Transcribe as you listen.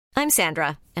I'm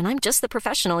Sandra, and I'm just the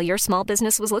professional your small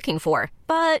business was looking for.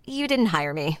 But you didn't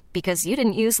hire me because you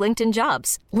didn't use LinkedIn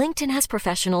Jobs. LinkedIn has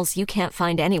professionals you can't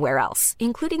find anywhere else,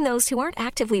 including those who aren't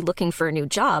actively looking for a new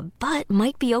job, but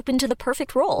might be open to the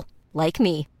perfect role, like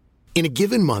me. In a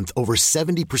given month, over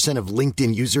 70% of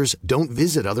LinkedIn users don't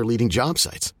visit other leading job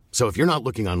sites. So if you're not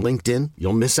looking on LinkedIn,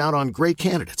 you'll miss out on great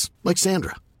candidates like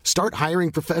Sandra. Start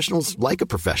hiring professionals like a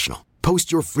professional.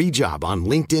 Post your free job on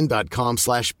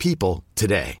linkedin.com/people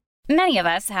today. Many of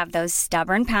us have those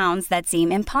stubborn pounds that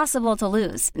seem impossible to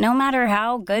lose, no matter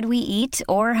how good we eat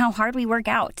or how hard we work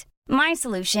out. My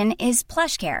solution is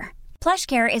PlushCare.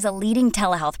 PlushCare is a leading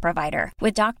telehealth provider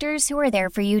with doctors who are there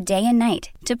for you day and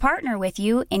night to partner with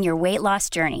you in your weight loss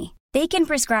journey. They can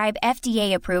prescribe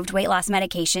FDA-approved weight loss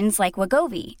medications like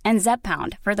Wegovy and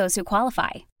Zepbound for those who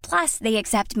qualify. Plus, they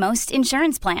accept most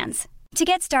insurance plans. To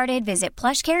get started, visit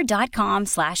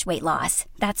plushcare.com/weightloss.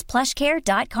 That's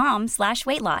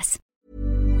plushcare.com/weightloss.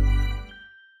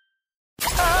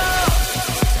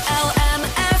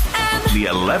 LMFM. The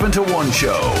 11 to 1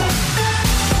 show.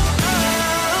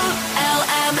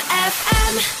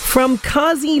 LMFM. From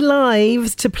Cosy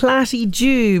Lives to Platty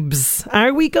Jubes.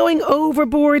 Are we going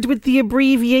overboard with the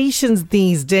abbreviations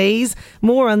these days?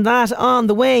 More on that on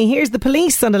the way. Here's The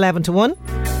Police on 11 to 1.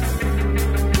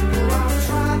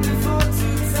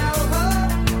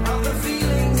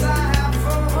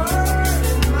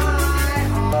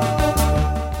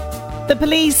 The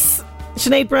Police,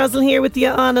 Sinead Brazel here with you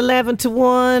on 11 to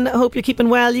 1. I hope you're keeping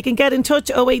well. You can get in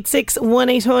touch 086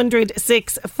 1800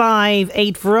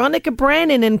 658. Veronica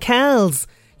Brennan in Kells.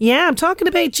 Yeah, I'm talking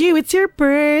about you. It's your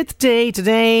birthday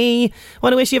today.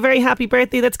 Want to wish you a very happy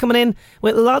birthday. That's coming in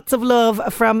with lots of love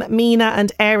from Mina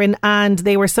and Erin. And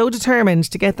they were so determined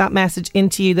to get that message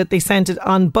into you that they sent it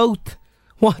on both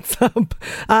WhatsApp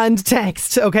and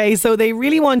text. Okay, so they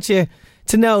really want you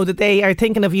to know that they are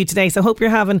thinking of you today. So hope you're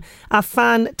having a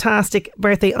fantastic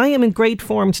birthday. I am in great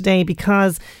form today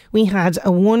because we had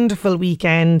a wonderful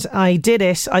weekend. I did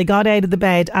it. I got out of the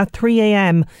bed at 3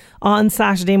 a.m. on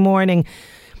Saturday morning.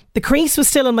 The crease was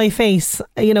still on my face,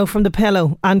 you know, from the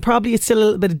pillow, and probably it's still a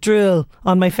little bit of drool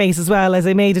on my face as well as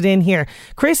I made it in here.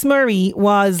 Chris Murray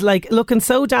was like looking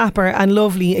so dapper and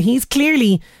lovely. He's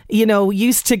clearly, you know,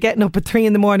 used to getting up at 3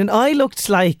 in the morning. I looked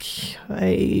like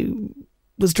I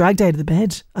was dragged out of the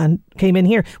bed and came in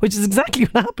here, which is exactly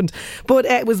what happened. But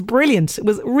it was brilliant. It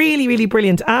was really, really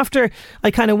brilliant. After I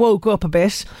kind of woke up a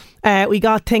bit, we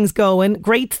got things going.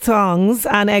 Great songs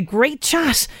and a great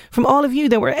chat from all of you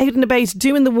that were out and about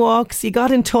doing the walks. You got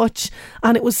in touch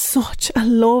and it was such a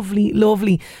lovely,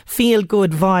 lovely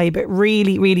feel-good vibe. It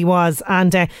really, really was.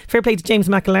 And fair play to James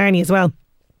McIllarney as well.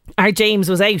 Our James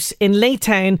was out in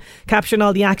Laytown capturing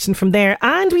all the action from there,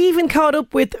 and we even caught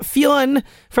up with Fionn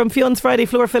from Fionn's Friday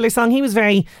Floor Filler song. He was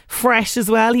very fresh as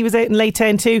well. He was out in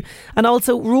Laytown too. And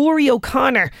also Rory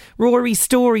O'Connor, Rory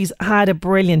Stories, had a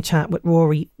brilliant chat with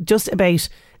Rory just about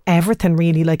everything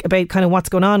really, like about kind of what's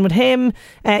going on with him.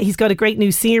 He's got a great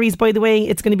new series, by the way.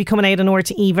 It's going to be coming out on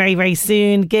RTE very, very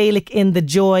soon. Gaelic in the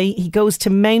Joy. He goes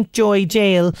to Mountjoy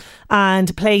Jail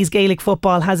and plays Gaelic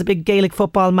football, has a big Gaelic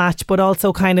football match, but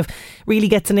also kind of really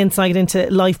gets an insight into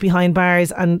life behind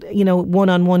bars and, you know,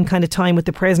 one-on-one kind of time with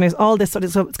the prisoners, all this sort of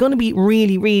stuff. It's going to be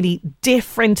really, really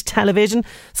different television.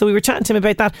 So we were chatting to him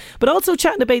about that, but also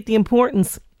chatting about the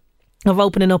importance of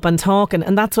opening up and talking,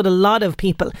 and that's what a lot of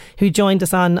people who joined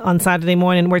us on Saturday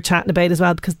morning were chatting about as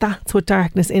well, because that's what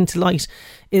Darkness into Light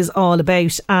is all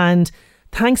about. And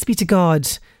thanks be to God,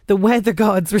 the weather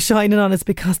gods were shining on us,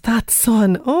 because that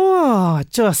sun,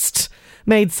 just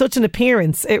made such an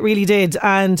appearance. It really did,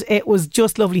 and it was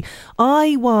just lovely.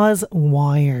 I was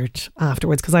wired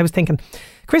afterwards because I was thinking,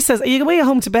 Chris says, are you going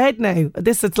home to bed now?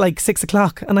 This is like 6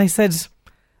 o'clock, and I said,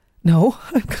 no,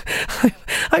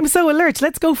 I'm so alert.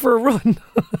 Let's go for a run.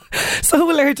 So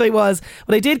alert I was.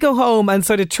 But I did go home and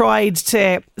sort of tried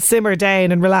to simmer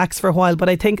down and relax for a while. But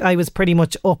I think I was pretty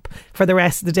much up for the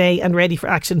rest of the day and ready for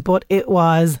action. But it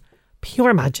was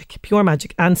pure magic, pure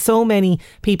magic. And so many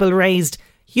people raised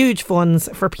huge funds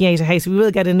for Pieta House. We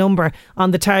will get a number on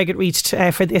the target reached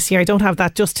for this year. I don't have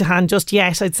that just to hand just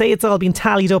yet. I'd say it's all been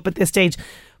tallied up at this stage.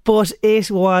 But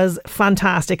it was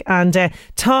fantastic. And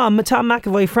Tom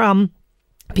McAvoy from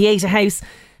Pieta House,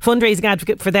 fundraising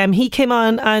advocate for them, he came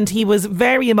on and he was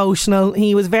very emotional.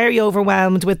 He was very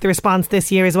overwhelmed with the response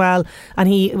this year as well. And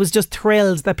he was just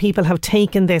thrilled that people have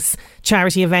taken this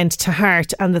charity event to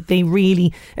heart and that they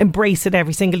really embrace it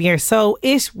every single year. So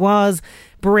it was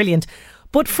brilliant.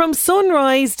 But from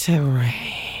sunrise to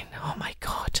rain, oh my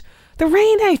God, the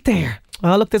rain out there.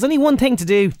 Oh, look, there's only one thing to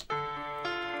do.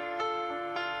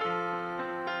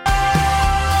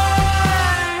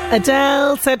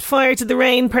 Adele set fire to the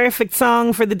rain. Perfect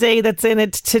song for the day that's in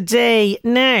it today.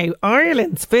 Now,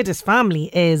 Ireland's fittest family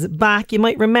is back. You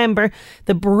might remember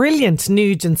the brilliant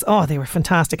Nugents. Oh, they were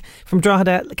fantastic. From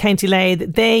Drogheda, County Louth.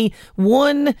 They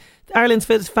won Ireland's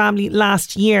Fittest Family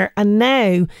last year, and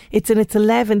now it's in its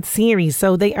 11th series.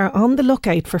 So they are on the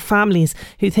lookout for families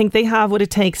who think they have what it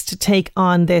takes to take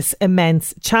on this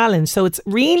immense challenge. So it's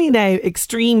really now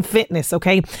extreme fitness,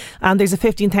 okay? And there's a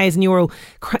 €15,000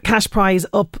 cash prize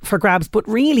up for grabs, but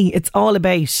really it's all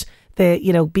about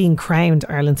being crowned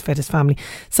Ireland's Fittest Family.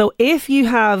 So if you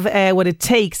have what it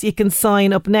takes, you can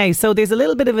sign up now. So there's a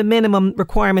little bit of a minimum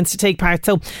requirements to take part.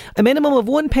 So a minimum of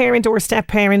one parent or step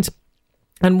parent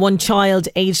and one child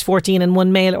aged 14 and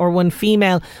one male or one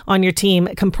female on your team,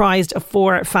 comprised of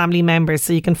 4 family members.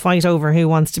 So you can fight over who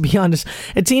wants to be on it.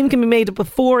 A team can be made up of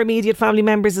 4 immediate family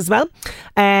members as well.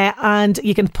 And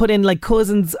you can put in like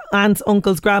cousins, aunts,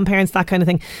 uncles, grandparents, that kind of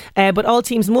thing. But all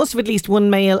teams must have at least one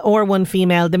male or one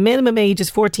female. The minimum age is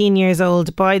 14 years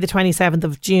old by the 27th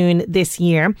of June this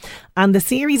year. And the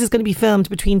series is going to be filmed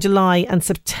between July and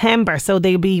September. So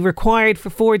they'll be required for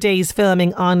 4 days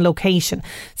filming on location.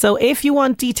 So if you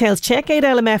want details, check out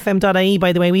lmfm.ie.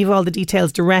 By the way, we have all the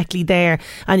details directly there,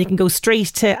 and you can go straight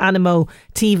to Animo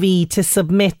TV to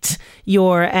submit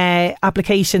your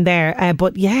application there.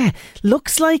 But yeah,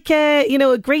 looks like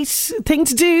a great thing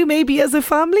to do, maybe as a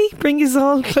family, bring us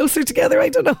all closer together. I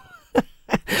don't know.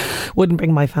 Wouldn't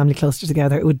bring my family closer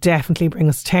together. It would definitely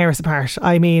tear us apart.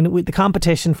 I mean, with the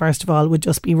competition, first of all, would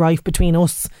just be rife between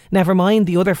us, never mind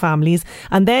the other families.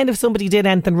 And then if somebody did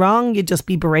anything wrong, you'd just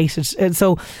be berated. And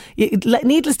so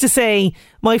needless to say,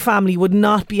 my family would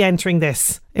not be entering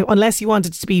this unless you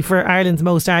wanted it to be for Ireland's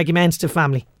most argumentative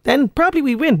family. Then probably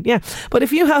we win, yeah. But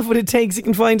if you have what it takes, you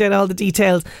can find out all the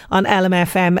details on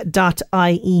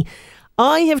lmfm.ie.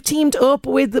 I have teamed up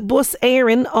with Bus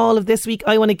Éireann all of this week.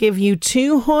 I want to give you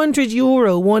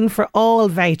 €200 one for all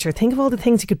voucher. Think of all the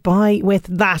things you could buy with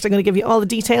that. I'm going to give you all the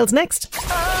details next.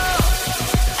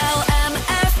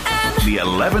 LMFM. The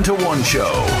 11 to 1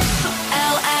 show.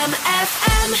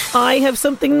 LMFM. I have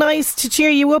something nice to cheer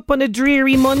you up on a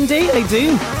dreary Monday. I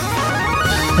do.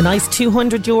 A nice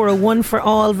 €200 one for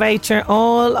all voucher.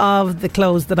 All of the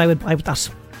clothes that I would buy with that.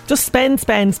 Just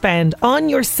spend on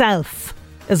yourself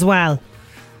as well.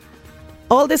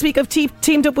 All this week I've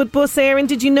teamed up with Bus Éireann.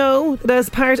 Did you know that as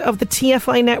part of the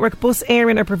TFI network, Bus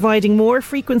Éireann are providing more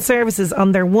frequent services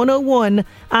on their 101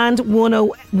 and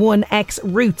 101X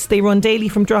routes? They run daily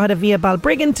from Drogheda via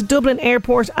Balbriggan to Dublin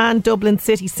Airport and Dublin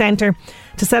City Centre.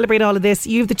 To celebrate all of this,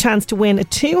 you have the chance to win a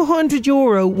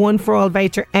 €200 one for all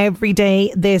voucher every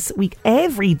day this week.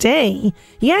 Every day?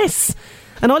 Yes!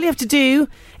 And all you have to do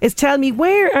is tell me,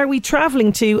 where are we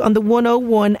travelling to on the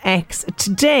 101X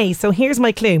today? So here's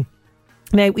my clue.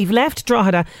 Now, we've left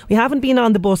Drogheda. We haven't been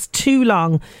on the bus too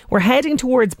long. We're heading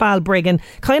towards Balbriggan,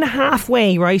 kind of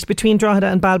halfway, right, between Drogheda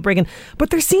and Balbriggan. But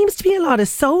there seems to be a lot of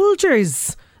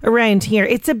soldiers around here.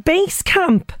 It's a base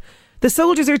camp. The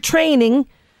soldiers are training.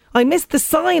 I missed the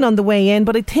sign on the way in,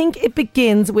 but I think it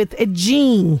begins with a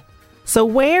G. So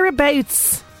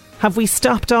whereabouts have we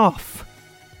stopped off?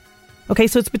 Okay,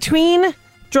 so it's between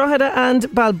Drogheda and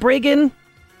Balbriggan.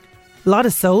 A lot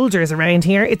of soldiers around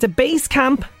here. It's a base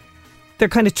camp. They're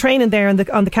kind of training there on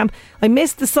the camp. I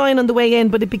missed the sign on the way in,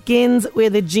 but it begins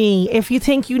with a G. If you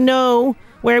think you know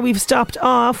where we've stopped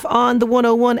off on the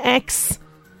 101X,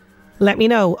 let me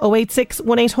know. 086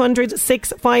 1800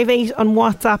 658 on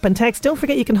WhatsApp and text. Don't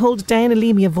forget you can hold it down and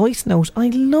leave me a voice note. I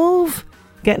love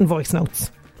getting voice notes.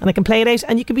 And I can play it out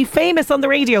and you can be famous on the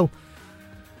radio.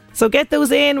 So get those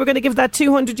in. We're going to give that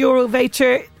 €200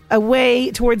 voucher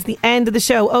away towards the end of the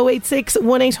show. 086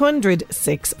 1800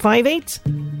 658.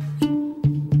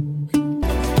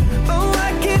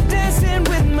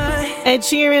 Ed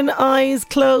Sheeran, Eyes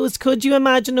Closed. Could you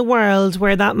imagine a world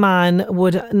where that man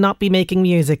would not be making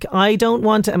music? I don't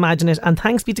want to imagine it, and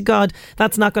thanks be to God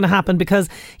that's not going to happen, because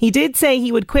he did say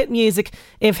he would quit music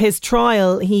if his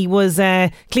trial, he was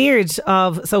cleared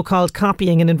of so-called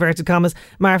copying, in inverted commas,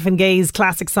 Marvin Gaye's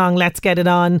classic song Let's Get It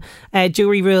On.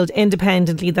 Jury ruled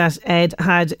independently that Ed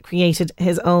had created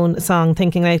his own song,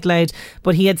 Thinking Out Loud,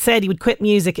 but he had said he would quit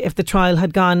music if the trial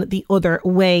had gone the other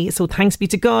way. So thanks be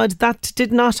to God that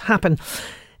did not happen.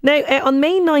 Now, on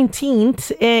May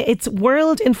 19th, it's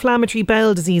World Inflammatory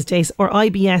Bowel Disease Day, or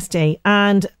IBS Day,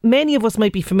 and many of us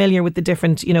might be familiar with the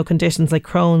different, conditions like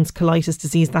Crohn's, colitis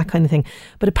disease, that kind of thing.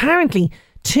 But apparently,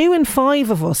 2 in 5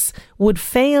 of us would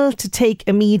fail to take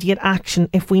immediate action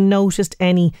if we noticed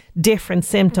any different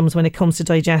symptoms when it comes to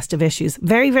digestive issues.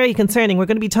 Very, very concerning. We're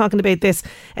going to be talking about this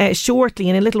shortly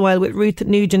in a little while with Ruth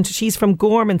Nugent. She's from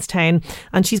Gormanstown,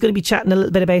 and she's going to be chatting a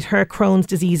little bit about her Crohn's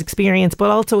disease experience, but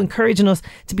also encouraging us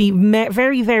to be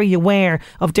very, very aware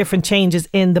of different changes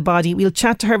in the body. We'll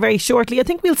chat to her very shortly. I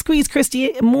think we'll squeeze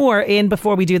Christy Moore in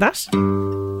before we do that.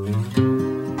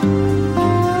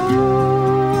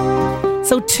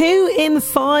 So 2 in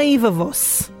 5 of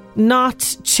us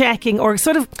not checking or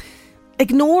sort of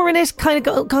ignoring it, kind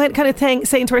of thing,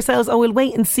 saying to ourselves, oh, we'll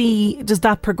wait and see, does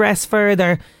that progress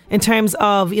further in terms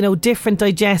of, different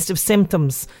digestive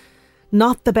symptoms.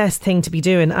 Not the best thing to be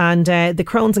doing. And the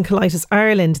Crohn's and Colitis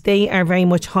Ireland, they are very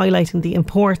much highlighting the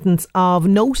importance of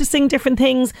noticing different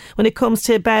things when it comes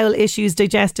to bowel issues,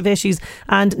 digestive issues,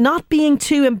 and not being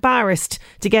too embarrassed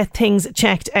to get things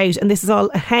checked out. And this is all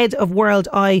ahead of World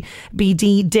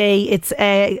IBD Day. It's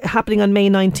happening on May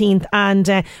 19th, and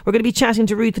we're going to be chatting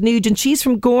to Ruth Nugent. She's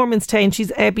from Gormanstown.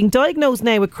 She's been diagnosed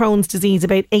now with Crohn's disease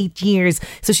about 8 years,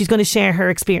 so she's going to share her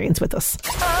experience with us.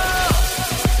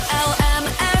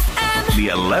 The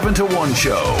 11 to 1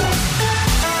 show.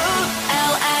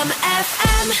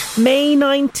 May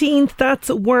 19th, that's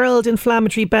World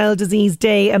Inflammatory Bowel Disease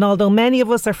Day, and although many of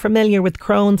us are familiar with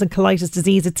Crohn's and colitis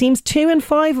disease, it seems 2 in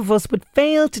 5 of us would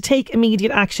fail to take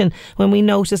immediate action when we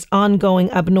notice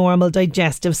ongoing abnormal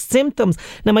digestive symptoms.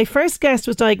 Now, my first guest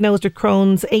was diagnosed with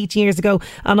Crohn's 8 years ago,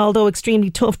 and although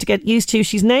extremely tough to get used to,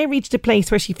 she's now reached a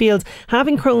place where she feels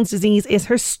having Crohn's disease is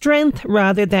her strength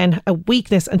rather than a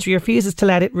weakness, and she refuses to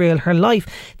let it rule her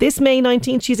life. This May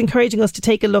 19th, she's encouraging us to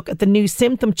take a look at the new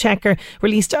symptom checker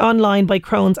released online by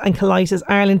Crohn's and Colitis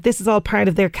Ireland. This is all part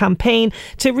of their campaign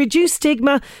to reduce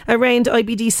stigma around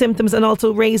IBD symptoms and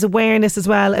also raise awareness as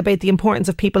well about the importance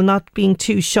of people not being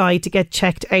too shy to get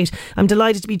checked out. I'm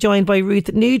delighted to be joined by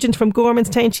Ruth Nugent from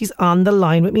Gormanstown. She's on the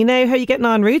line with me now. How are you getting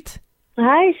on, Ruth?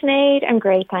 Hi, Sinead. I'm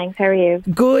great, thanks. How are you?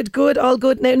 Good, all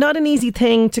good. Now, not an easy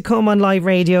thing to come on live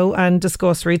radio and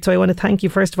discuss, Ruth, so I want to thank you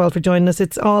first of all for joining us.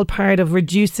 It's all part of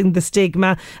reducing the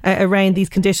stigma around these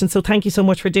conditions, so thank you so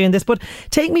much for doing this. But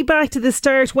take me back to the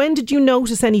start. When did you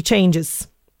notice any changes?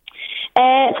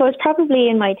 So it's probably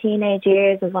in my teenage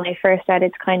years is when I first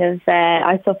started to kind of,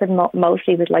 I suffered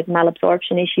mostly with like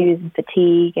malabsorption issues and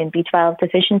fatigue and B12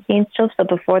 deficiency and stuff, so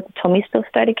before the tummy stuff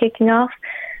started kicking off.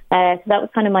 So that was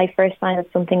kind of my first sign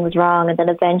that something was wrong, and then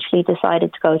eventually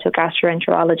decided to go to a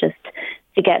gastroenterologist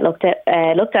to get looked at,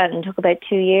 and it took about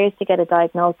 2 years to get a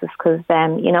diagnosis because,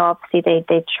 obviously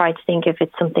they try to think if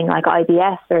it's something like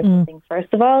IBS or something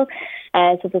first of all.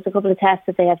 So there's a couple of tests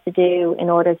that they have to do in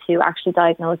order to actually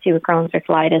diagnose you with Crohn's or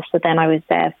colitis. So then I was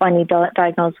finally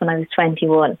diagnosed when I was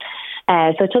 21.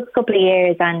 So it took a couple of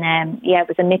years, and it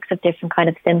was a mix of different kind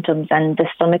of symptoms, and the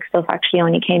stomach stuff actually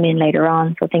only came in later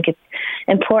on. So I think it's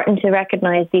important to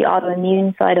recognise the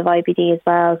autoimmune side of IBD as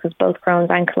well, because both Crohn's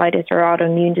and colitis are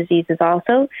autoimmune diseases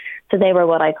also. So they were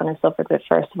what I kind of suffered with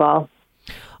first of all.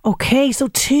 Okay, so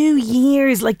 2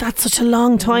 years, like that's such a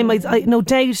long time. I no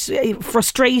doubt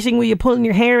frustrating. Were you pulling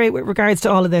your hair out with regards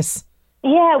to all of this?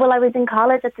 Yeah, well, I was in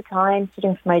college at the time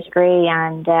studying for my degree,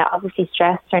 and obviously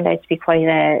stress turned out to be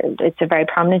it's a very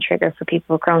prominent trigger for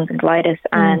people with Crohn's and colitis,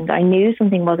 and I knew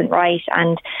something wasn't right.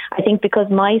 And I think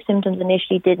because my symptoms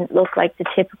initially didn't look like the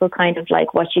typical kind of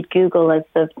like what you'd Google as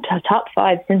the top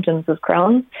 5 symptoms of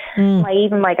Crohn's,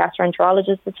 even my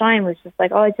gastroenterologist at the time was just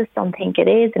like, oh, I just don't think it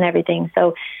is and everything.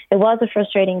 So it was a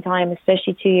frustrating time,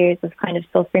 especially 2 years of kind of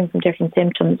suffering from different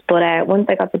symptoms. But once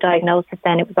I got the diagnosis,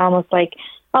 then it was almost like,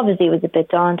 obviously it was a bit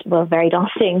very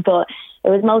daunting, but it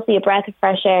was mostly a breath of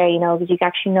fresh air, because you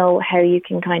actually know how you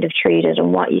can kind of treat it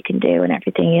and what you can do and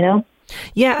everything,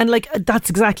 Yeah, and like that's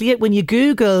exactly it. When you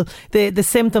Google the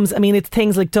symptoms, I mean, it's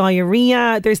things like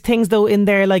diarrhea. There's things though in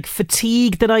there like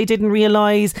fatigue that I didn't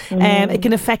realise. It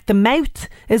can affect the mouth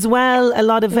as well. A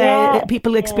lot of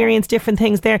people experience different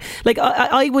things there. Like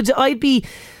I'd be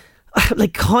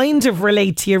like kind of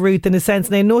relate to your Ruth in a sense.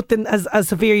 Now, nothing as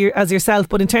severe as yourself,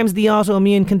 but in terms of the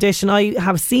autoimmune condition, I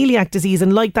have celiac disease,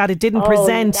 and like that, it didn't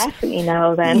present. Definitely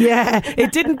no, then. Yeah,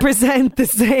 it didn't present the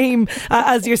same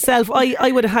as yourself.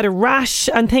 I would have had a rash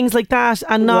and things like that,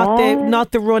 and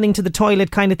not the running to the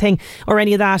toilet kind of thing or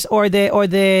any of that, or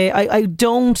I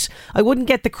wouldn't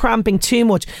get the cramping too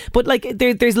much, but like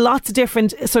there's lots of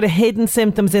different sort of hidden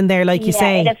symptoms in there, like you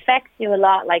say. It affects you a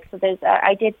lot. Like, so there's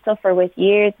I did suffer with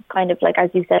years of kind of like, as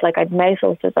you said, like I had mouth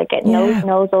ulcers, like getting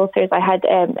nose ulcers. I had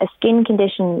a skin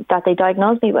condition that they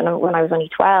diagnosed me when I was only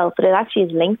 12, but it actually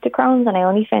is linked to Crohn's, and I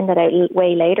only found that out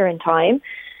way later in time.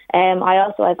 I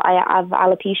have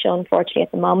alopecia, unfortunately,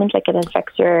 at the moment. Like, it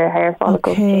affects your hair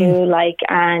follicles too. Like,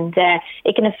 and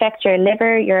it can affect your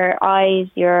liver, your eyes,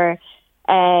 your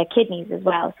kidneys as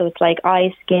well. So it's like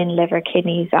eye, skin, liver,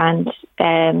 kidneys, and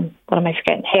what am I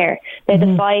forgetting? Hair. They're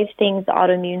the 5 things, the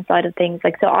autoimmune side of things.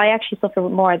 Like, so I actually suffer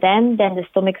with more of them than the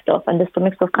stomach stuff, and the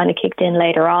stomach stuff kind of kicked in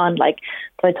later on. Like,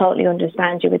 so I totally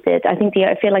understand you with it. I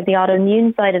feel like the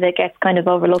autoimmune side of it gets kind of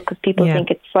overlooked because people think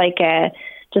it's like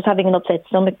just having an upset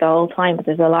stomach the whole time, but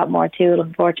there's a lot more to it,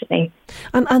 unfortunately.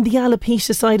 And the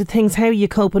alopecia side of things, how are you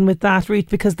coping with that, Ruth?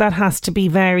 Because that has to be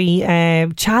very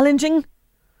challenging.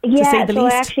 Yeah, so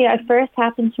actually it first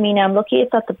happened to me now. I'm lucky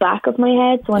it's at the back of my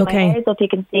head, so when my hair is up you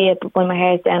can see it, but when my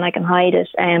hair is down I can hide it.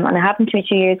 And it happened to me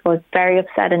 2 years ago. I was very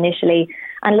upset initially,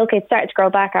 and look, it started to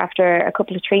grow back after a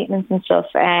couple of treatments and stuff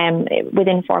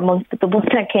within 4 months, but the one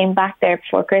that came back there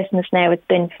before Christmas now, it's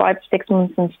been 5 to 6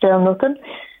 months and still nothing.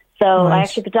 So I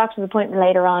actually have a doctor's appointment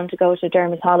later on to go to a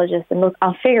dermatologist, and look,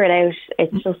 I'll figure it out.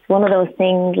 It's just one of those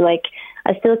things, like,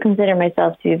 I still consider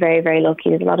myself to be very, very lucky.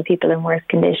 There's a lot of people in worse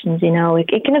conditions, you know. It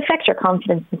can affect your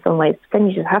confidence in some ways, but then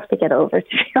you just have to get over it,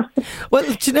 to be honest. Well,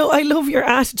 do you know, I love your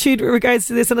attitude with regards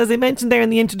to this, and as I mentioned there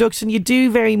in the introduction, you do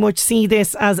very much see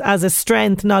this as a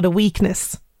strength, not a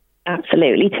weakness.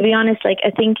 Absolutely. To be honest, like,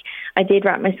 I think I did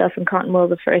wrap myself in cotton wool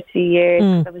the first few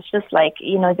years. It was just like,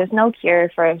 you know, there's no cure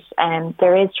for it.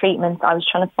 There is treatment. I was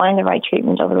trying to find the right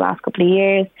treatment over the last couple of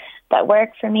years that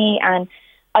worked for me, and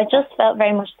I just felt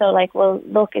very much so like, well,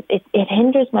 look, it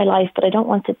hinders my life, but I don't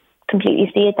want to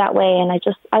completely see it that way. And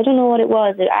I don't know what it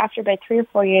was. After about 3 or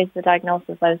 4 years of the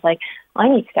diagnosis, I was like, I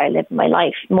need to start living my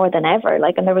life more than ever.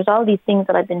 Like, and there was all these things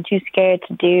that I've been too scared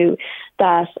to do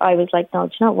that I was like, no,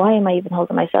 do you know, why am I even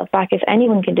holding myself back? If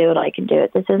anyone can do it, I can do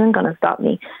it. This isn't going to stop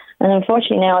me. And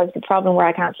unfortunately now I have the problem where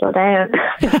I can't slow down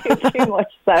too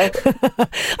much. So.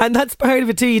 And that's part of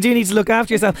it too. You do need to look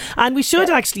after yourself. And we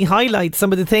should actually highlight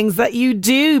some of the things that you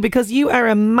do, because you are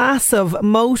a massive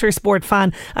motorsport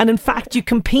fan. And in fact, you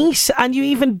compete and you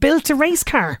even built a race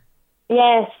car.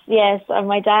 Yes.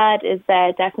 My dad is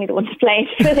definitely the one to blame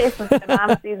for this. My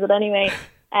mum sees it anyway.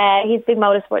 He's a big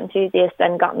motorsport enthusiast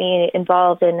and got me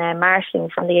involved in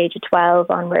marshalling from the age of 12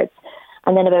 onwards.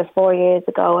 And then about 4 years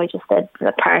ago, I just said,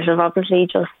 part of obviously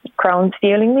just Crohn's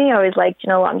fueling me, I was like, you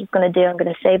know what, I'm just going to do, I'm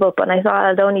going to save up. And I thought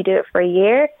I'd only do it for a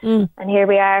year. And here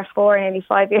we are, nearly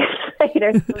 5 years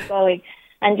later, still going.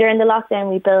 And during the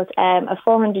lockdown, we built a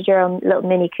 €400 little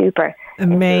Mini Cooper.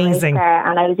 Amazing.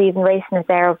 And I was even racing it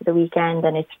there over the weekend,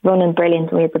 and it's running brilliant,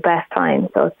 and we had the best time.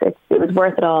 So it was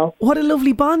worth it all. What a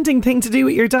lovely bonding thing to do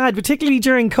with your dad, particularly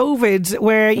during COVID,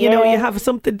 where, you know, you have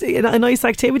something, a nice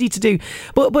activity to do.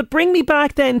 But bring me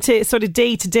back then to sort of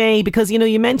day to day, because, you know,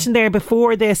 you mentioned there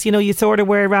before this, you know, you sort of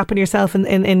were wrapping yourself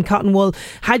in cotton wool.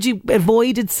 Had you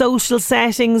avoided social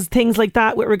settings, things like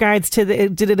that, with regards to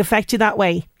did it affect you that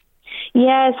way?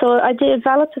 Yeah, so I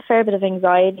developed a fair bit of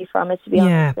anxiety from it, to be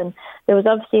honest. And there was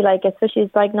obviously, like, especially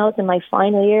was diagnosed in my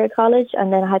final year of college,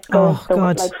 and then I had to go into the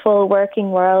like full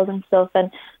working world and stuff. And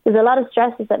there's a lot of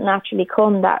stresses that naturally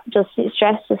come that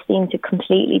stress just seemed to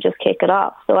completely just kick it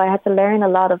off. So I had to learn a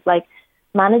lot of like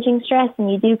managing stress, and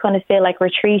you do kind of feel like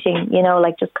retreating, you know,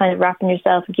 like just kind of wrapping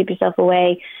yourself and keep yourself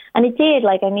away. And it did,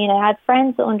 like, I mean, I had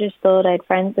friends that understood, I had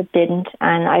friends that didn't,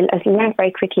 and I learned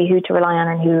very quickly who to rely on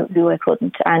and who I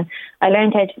couldn't. And I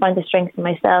learned how to find the strength in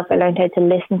myself. I learned how to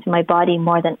listen to my body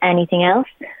more than anything else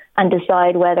and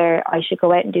decide whether I should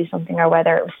go out and do something or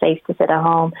whether it was safe to sit at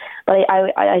home. But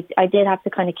I did have to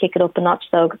kind of kick it up a notch,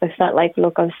 though, because I felt like,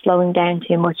 look, I was slowing down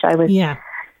too much. I was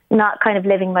not kind of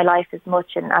living my life as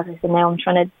much, and as I said, now I'm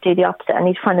trying to do the opposite. I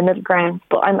need to find the middle ground.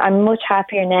 But I'm much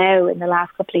happier now in the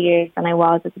last couple of years than I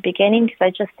was at the beginning, because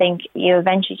I just think you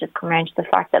eventually just come around to the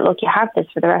fact that, look, you have this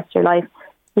for the rest of your life.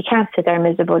 You can't sit there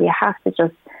miserable. You have to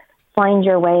just find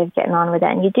your way of getting on with it.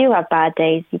 And you do have bad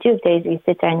days. You do have days where you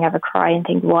sit down and you have a cry and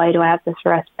think, why do I have this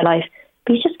for the rest of my life?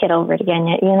 But you just get over it again.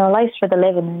 You know, life's for the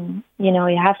living, and, you know,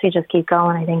 you have to just keep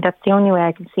going. I think that's the only way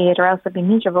I can see it, or else I'd be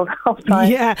miserable the whole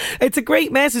time. Yeah, it's a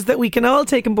great message that we can all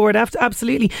take on board,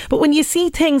 absolutely. But when you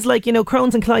see things like, you know,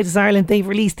 Crohn's and Colitis Ireland, they've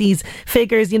released these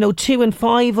figures, you know, 2 in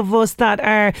 5 of us that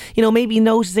are, you know, maybe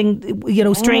noticing, you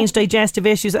know, strange digestive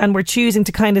issues, and we're choosing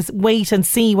to kind of wait and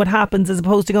see what happens as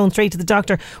opposed to going straight to the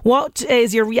doctor. What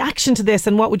is your reaction to this,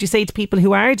 and what would you say to people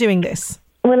who are doing this?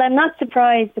 Well, I'm not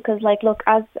surprised, because, like, look,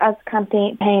 as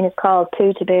campaign is called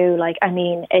Poo Taboo, like, I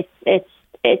mean, it's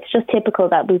it's just typical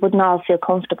that we wouldn't all feel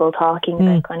comfortable talking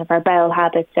about kind of our bowel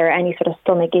habits or any sort of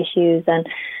stomach issues. And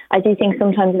I do think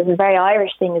sometimes it's a very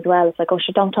Irish thing as well. It's like, oh,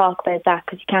 sure, don't talk about that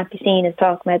because you can't be seen as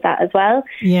talking about that as well.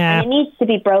 Yeah. And it needs to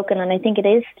be broken, and I think it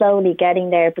is slowly getting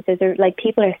there, but there's like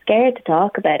people are scared to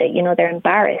talk about it. You know, they're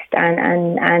embarrassed,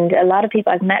 and a lot of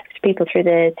people, I've met people through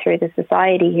the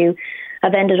society who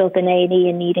have ended up in A&E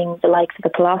and needing the likes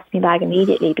of a colostomy bag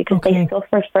immediately because they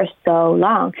suffered for so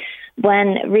long.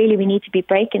 When really we need to be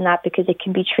breaking that, because it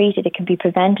can be treated, it can be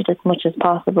prevented as much as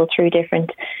possible through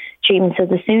different treatments. So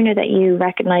the sooner that you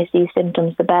recognise these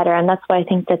symptoms, the better. And that's why I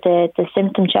think that the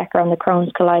symptom checker on the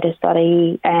Crohn's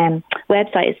Colitis.ie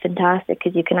website is fantastic,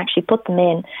 because you can actually put them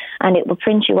in and it will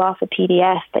print you off a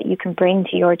PDF that you can bring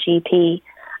to your GP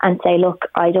and say, look,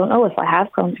 I don't know if I have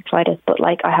Crohn's colitis, but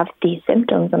like I have these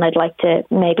symptoms and I'd like to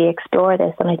maybe explore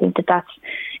this. And I think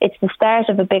it's the start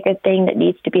of a bigger thing that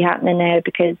needs to be happening now,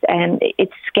 because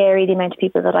it's scary the amount of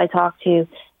people that I talk to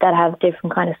that have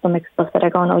different kind of stomach stuff that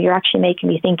are going, oh, you're actually making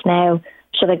me think now,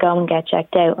 should I go and get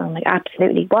checked out? And I'm like,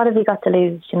 absolutely. What have you got to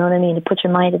lose? You know what I mean? To put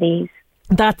your mind at ease.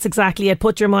 That's exactly it.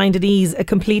 Put your mind at ease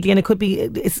completely, and it could be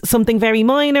something very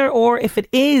minor, or if it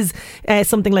is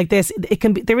something like this, it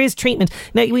can be. There is treatment.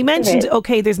 Now we mentioned,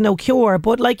 okay, there's no cure,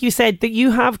 but like you said, that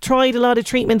you have tried a lot of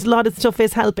treatment. A lot of stuff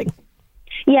is helping.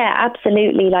 Yeah,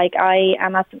 absolutely. Like I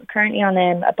am currently on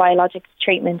a biologics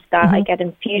treatment that I get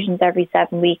infusions every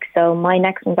 7 weeks. So my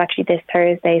next one's actually this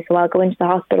Thursday. So I'll go into the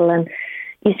hospital and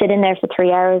you sit in there for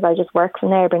 3 hours. I just work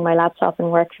from there, bring my laptop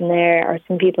and work from there. Or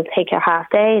some people take a half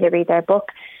day, they read their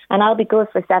book, and I'll be good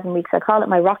for 7 weeks. I call it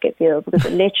my rocket fuel, because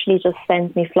it literally just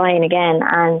sends me flying again.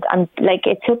 And I'm like,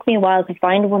 it took me a while to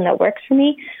find one that works for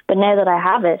me, but now that I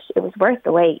have it, it was worth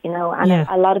the wait, you know. And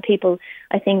a lot of people,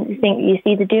 I think you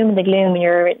see the doom and the gloom when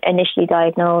you're initially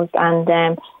diagnosed, and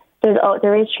there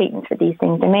is treatment for these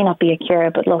things. There may not be a cure,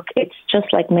 but look, it's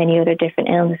just like many other different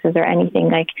illnesses or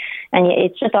anything. And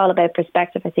it's just all about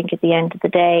perspective, I think, at the end of the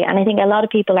day. And I think a lot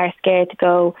of people are scared to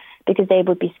go because they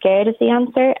would be scared of the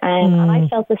answer. And I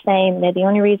felt the same. Now, the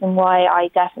only reason why I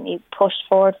definitely pushed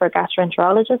forward for a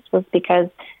gastroenterologist was because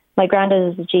my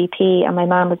granddad is a GP and my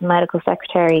mum was a medical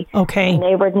secretary. Okay. And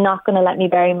they were not going to let me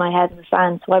bury my head in the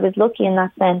sand. So I was lucky in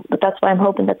that sense. But that's why I'm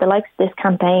hoping that the likes of this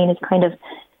campaign is kind of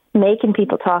making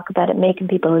people talk about it, making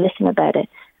people listen about it.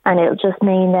 And it'll just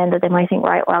mean then that they might think,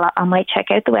 right, well, I might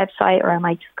check out the website, or I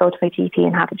might just go to my GP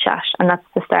and have a chat. And that's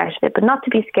the start of it. But not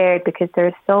to be scared, because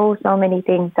there's so many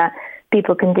things that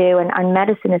people can do. And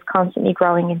medicine is constantly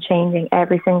growing and changing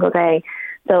every single day.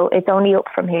 So it's only up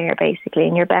from here, basically,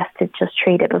 and you're best to just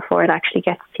treat it before it actually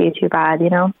gets to you too bad, you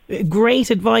know.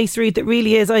 Great advice, Ruth. It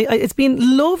really is. It's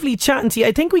been lovely chatting to you.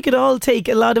 I think we could all take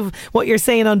a lot of what you're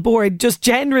saying on board, just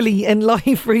generally in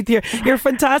life, Ruth. You're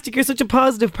fantastic. You're such a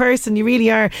positive person. You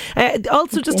really are.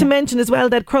 Also, just to mention as well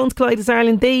that Crohn's Colitis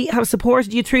Ireland, they have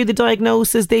supported you through the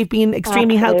diagnosis. They've been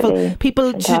extremely helpful.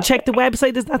 People should check the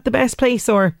website. Is that the best place,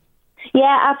 or...?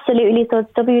 Yeah, absolutely. So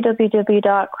it's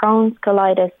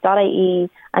www.crohnscolitis.ie,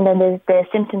 and then there's the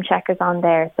symptom checkers on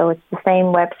there. So it's the same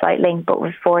website link, but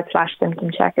with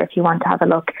 /symptom checker if you want to have a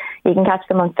look. You can catch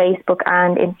them on Facebook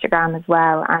and Instagram as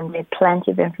well, and there's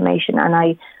plenty of information. And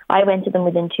I went to them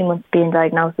within 2 months of being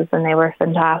diagnosed, and they were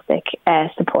fantastic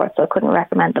support. So I couldn't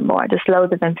recommend them more. There's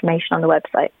loads of information on the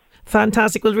website.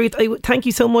 Fantastic. Well, Ruth, thank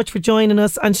you so much for joining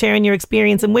us and sharing your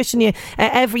experience, and wishing you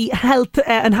every health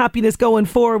and happiness going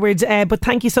forward. But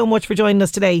thank you so much for joining us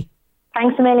today.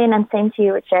 Thanks a million, and same to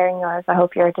you with sharing yours. I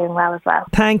hope you're doing well as well.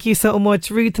 Thank you so much,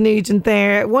 Ruth Nugent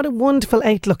there. What a wonderful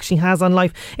outlook she has on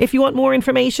life. If you want more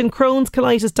information,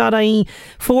 crohnscolitis.ie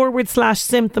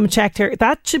 /symptom checker.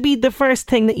 That should be the first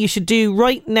thing that you should do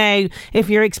right now if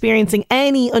you're experiencing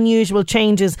any unusual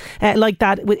changes like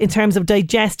that in terms of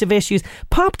digestive issues.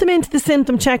 Pop them into the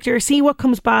symptom checker, see what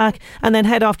comes back, and then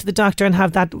head off to the doctor and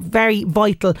have that very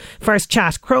vital first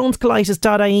chat.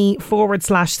 crohnscolitis.ie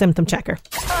 /symptom checker.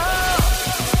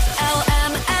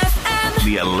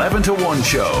 The 11 to 1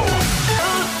 show.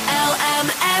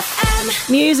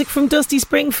 Music from Dusty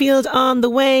Springfield on the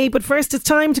way, but first it's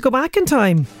time to go back in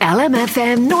time.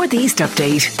 LMFM Northeast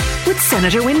Update with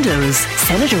Senator Windows.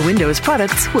 Senator Windows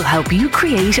products will help you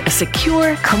create a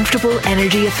secure, comfortable,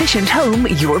 energy efficient home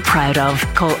you're proud of.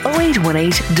 Call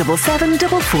 0818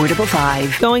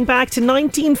 774455. Going back to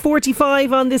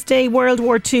 1945 on this day, World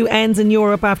War II ends in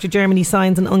Europe after Germany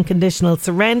signs an unconditional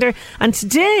surrender. And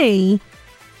today,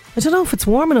 I don't know if it's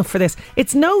warm enough for this,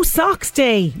 it's No Socks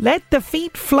Day. Let the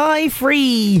feet fly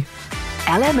free.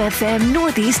 LMFM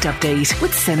Northeast Update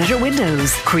with Senator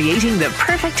Windows. Creating the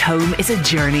perfect home is a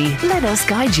journey. Let us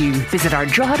guide you. Visit our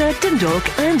Drogheda,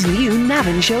 Dundalk and new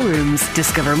Navan showrooms.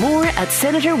 Discover more at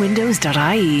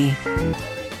senatorwindows.ie.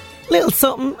 Little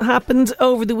something happened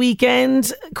over the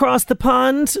weekend across the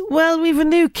pond. Well, we've a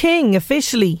new king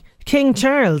officially, King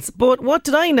Charles. But what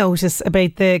did I notice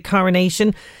about the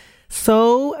coronation?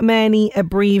 So many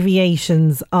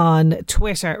abbreviations on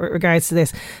Twitter with regards to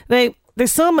this. Now,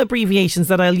 there's some abbreviations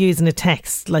that I'll use in a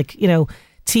text, like,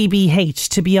 TBH,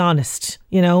 to be honest,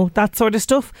 that sort of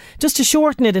stuff, just to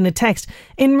shorten it in a text.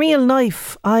 In real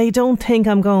life, I don't think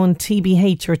I'm going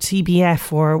TBH or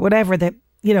TBF or whatever the,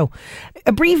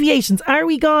 abbreviations. Are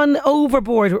we gone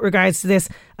overboard with regards to this?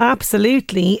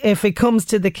 Absolutely, if it comes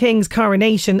to the King's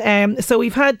coronation. So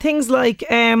we've had things like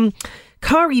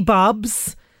Corrie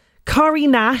Bobs, Corrie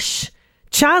Nash,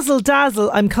 Chazzle Dazzle.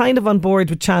 I'm kind of on board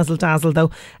with Chazzle Dazzle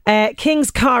though.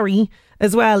 King's Corrie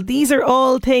as well. These are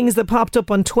all things that popped up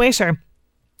on Twitter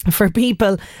for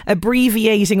people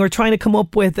abbreviating or trying to come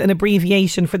up with an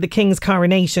abbreviation for the King's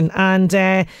coronation.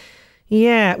 And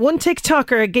one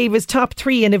TikToker gave his top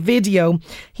 3 in a video.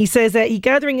 He says he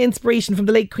gathering inspiration from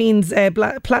the late Queen's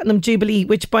Platinum Jubilee,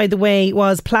 which, by the way,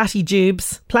 was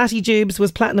Plattijubes. Plattijubes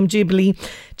was Platinum Jubilee.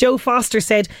 Joe Foster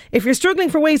said, if you're struggling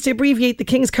for ways to abbreviate the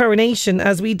King's coronation,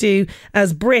 as we do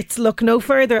as Brits, look no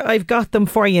further, I've got them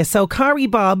for you. So Corrie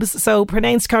Bobs, so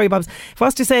pronounced Corrie Bobs.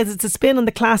 Foster says it's a spin on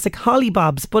the classic Holly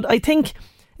Bobs, but I think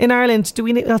in Ireland, do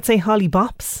we not say Holly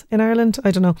Bops in Ireland?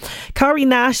 I don't know. Corrie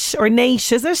Nash or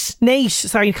Naish, is it? Naish,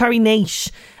 sorry, Corrie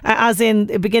Naish, as in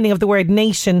the beginning of the word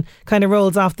nation kind of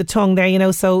rolls off the tongue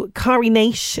there, So Corrie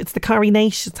Naish, it's the Corrie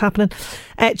Naish, it's happening.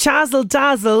 Chazzle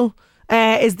Dazzle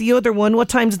is the other one. What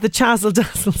time does the Chazzle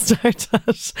Dazzle start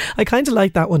at? I kind of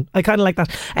like that one.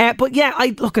 But yeah,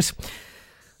 I look at...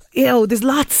 there's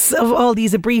lots of all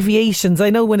these abbreviations. I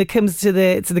know when it comes to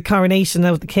the coronation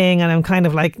of the king, and I'm kind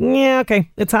of like, yeah, okay,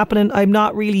 it's happening. I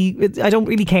don't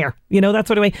really care, that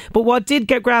sort of way. But what did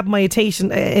grab my attention,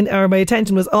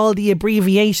 was all the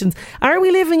abbreviations. Are we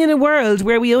living in a world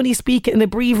where we only speak an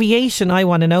abbreviation? I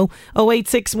want to know.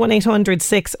 086 1800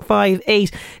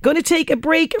 658. Going to take a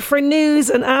break for news,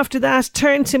 and after that,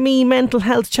 Turn to Me mental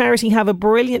health charity have a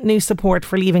brilliant new support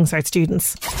for Leaving Cert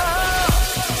students.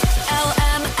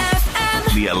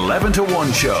 The 11 to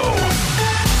 1 show.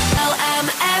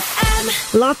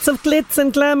 LMFM. Lots of glitz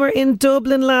and glamour in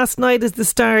Dublin last night as the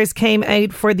stars came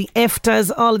out for the IFTAs.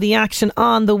 All of the action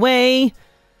on the way.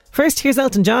 First, here's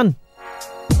Elton John.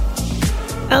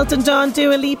 Elton John,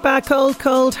 Dua Lipa, Cold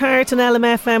Cold Heart, and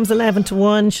LMFM's 11 to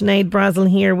 1. Sinead Brazel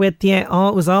here with you. Oh,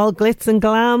 it was all glitz and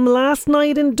glam last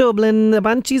night in Dublin. The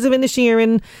Banshees of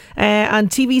Inisherin and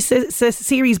TV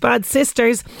series Bad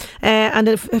Sisters, and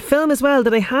a film as well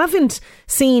that I haven't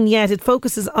seen yet. It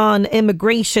focuses on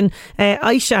immigration.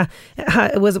 Aisha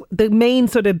was the main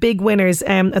sort of big winners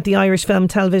at the Irish Film and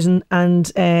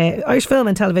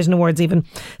Television Awards even.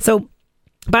 So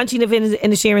Banshees of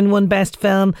Inisherin won Best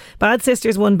Film. Bad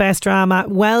Sisters won Best Drama.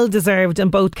 Well deserved on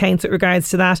both counts with regards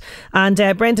to that. And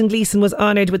Brendan Gleeson was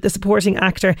honoured with the supporting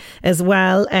actor as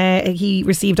well. He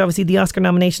received obviously the Oscar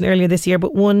nomination earlier this year,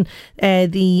 but won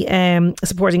the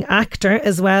supporting actor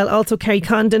as well. Also Kerry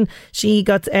Condon, she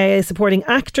got a supporting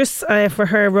actress for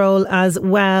her role as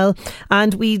well.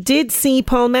 And we did see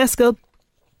Paul Mescal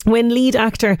win lead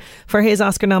actor for his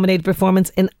Oscar nominated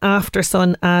performance in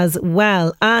Aftersun as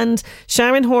well. And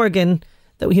Sharon Horgan,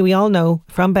 that we all know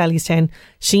from Bellewstown,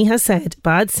 she has said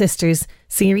Bad Sisters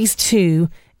Series 2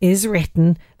 is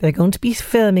written. They're going to be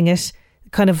filming it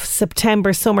kind of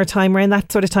September, summertime, around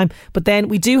that sort of time. But then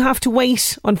we do have to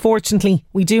wait, unfortunately,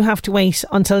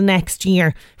 until next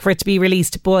year for it to be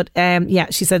released. But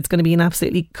she said it's going to be an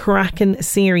absolutely cracking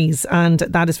series, and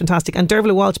that is fantastic. And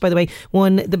Dervla Walsh, by the way,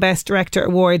 won the Best Director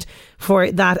Award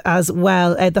for that as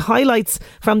well. The highlights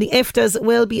from the IFTAs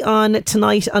will be on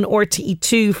tonight on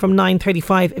RTE2 from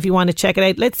 9:35 if you want to check it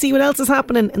out. Let's see what else is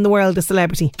happening in the world of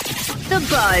celebrity. The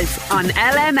Buzz on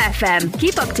LMFM.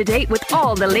 Keep up to date with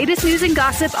all the latest news and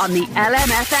gossip on the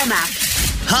LMFM app.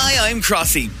 Hi, I'm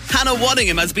Crossy. Hannah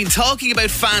Waddingham has been talking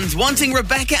about fans wanting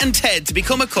Rebecca and Ted to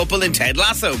become a couple in Ted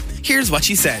Lasso. Here's what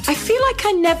she said. I feel like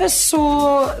I never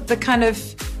saw the kind of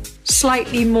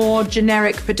slightly more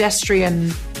generic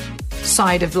pedestrian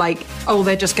side of like, oh,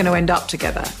 they're just going to end up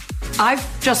together.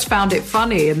 I've just found it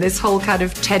funny, and this whole kind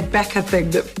of Ted Becca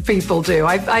thing that people do.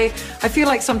 I feel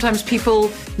like sometimes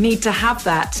people need to have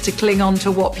that to cling on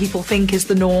to what people think is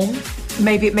the norm.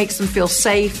 Maybe it makes them feel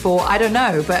safe, or I don't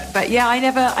know. But yeah, I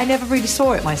never really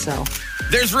saw it myself.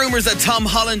 There's rumours that Tom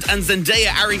Holland and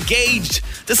Zendaya are engaged.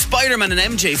 The Spider-Man and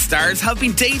MJ stars have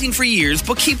been dating for years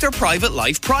but keep their private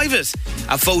life private.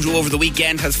 A photo over the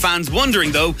weekend has fans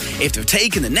wondering, though, if they've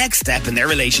taken the next step in their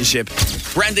relationship.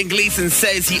 Brendan Gleeson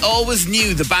says he always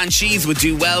knew the Banshees would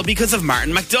do well because of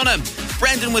Martin McDonagh.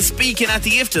 Brendan was speaking at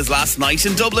the IFTAs last night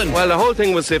in Dublin. Well, the whole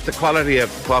thing was if the quality of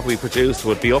what we produced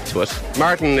would be up to it.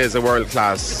 Martin is a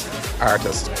world-class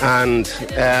artist, and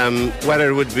whether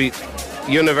it would be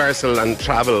universal and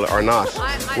travel or not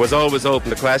was always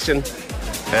open to question.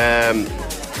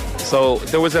 So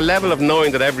there was a level of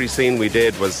knowing that every scene we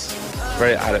did was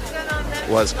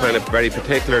kind of very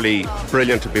particularly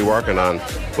brilliant to be working on,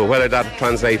 but whether that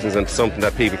translates into something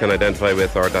that people can identify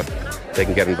with or that they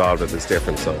can get involved with is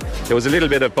different. So there was a little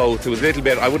bit of both. It was a little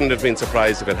bit, I wouldn't have been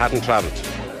surprised if it hadn't travelled.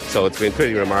 So it's been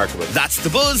pretty remarkable. That's The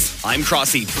Buzz. I'm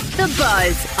Crossy. The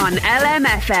Buzz on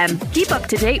LMFM. Keep up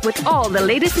to date with all the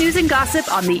latest news and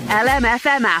gossip on the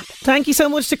LMFM app. Thank you so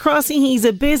much to Crossy. He's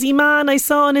a busy man. I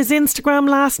saw on his Instagram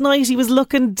last night he was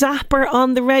looking dapper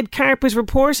on the red carpet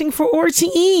reporting for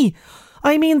RTE.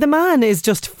 I mean, the man is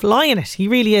just flying it. He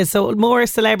really is. So more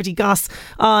celebrity goss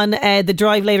on The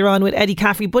Drive later on with Eddie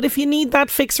Caffrey. But if you need that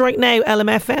fix right now,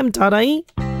 lmfm.ie.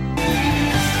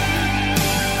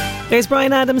 There's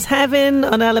Brian Adams' Heaven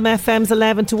on LMFM's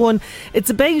 11 to 1. It's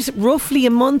about roughly a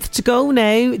month to go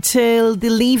now till the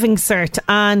Leaving Cert,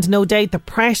 and no doubt the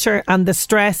pressure and the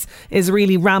stress is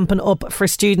really ramping up for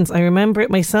students. I remember it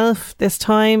myself this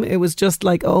time. It was just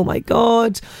like, oh my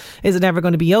God, is it ever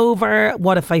going to be over?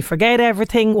 What if I forget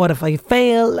everything? What if I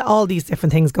fail? All these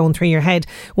different things going through your head.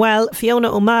 Well,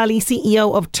 Fiona O'Malley,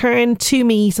 CEO of Turn to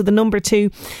Me, so the number 2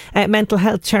 mental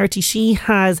health charity, she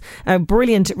has a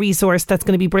brilliant resource that's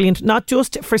going to be brilliant, not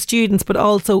just for students but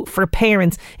also for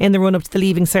parents in the run up to the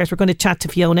Leaving Cert. We're going to chat to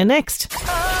Fiona next.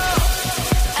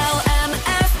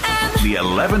 The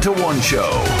 11 to 1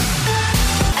 show.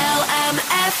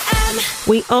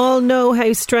 We all know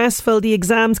how stressful the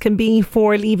exams can be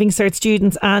for Leaving Cert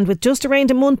students, and with just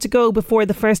around a month to go before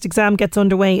the first exam gets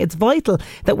underway, it's vital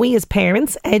that we as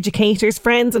parents, educators,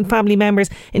 friends and family members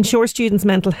ensure students'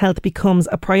 mental health becomes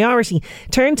a priority.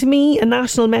 Turn to Me, a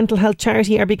national mental health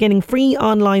charity, are beginning free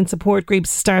online support groups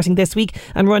starting this week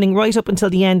and running right up until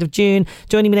the end of June.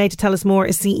 Joining me now to tell us more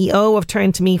is CEO of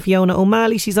Turn to Me, Fiona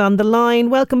O'Malley. She's on the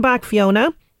line. Welcome back,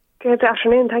 Fiona. Good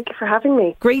afternoon. Thank you for having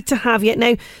me. Great to have you.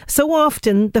 Now, so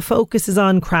often the focus is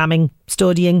on cramming,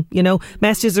 studying,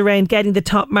 messages around getting the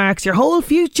top marks. Your whole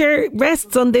future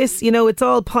rests on this. It's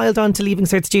all piled on to Leaving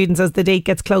Cert students as the date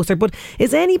gets closer. But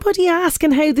is anybody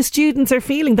asking how the students are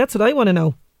feeling? That's what I want to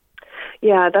know.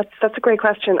 Yeah, that's a great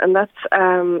question. And that's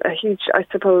a huge, I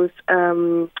suppose,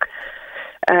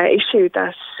 issue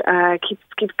that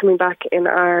keeps coming back in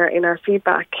our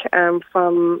feedback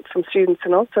from students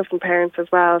and also from parents as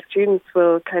well. Students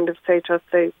will kind of say to us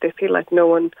they feel like no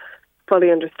one fully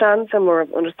understands them or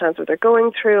understands what they're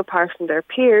going through apart from their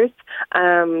peers.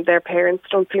 Their parents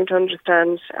don't seem to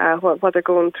understand what they're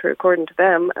going through according to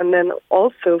them. And then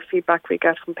also feedback we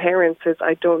get from parents is,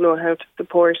 I don't know how to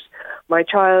support my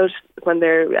child when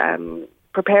they're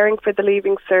preparing for the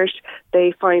Leaving Cert.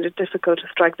 They find it difficult to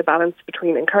strike the balance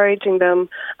between encouraging them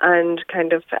and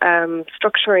kind of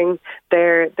structuring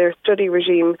their study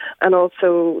regime and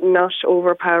also not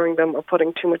overpowering them or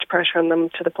putting too much pressure on them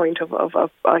to the point of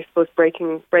I suppose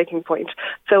breaking point.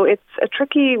 So it's a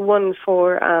tricky one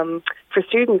for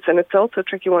students, and it's also a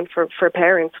tricky one for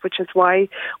parents, which is why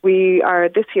we are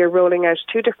this year rolling out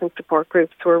 2 different support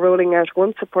groups. So we're rolling out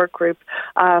one support group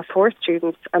for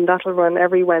students, and that'll run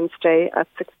every Wednesday at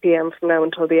 6 p.m. from now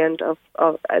until the end of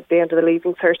the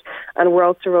Leaving Cert. And we're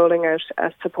also rolling out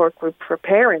a support group for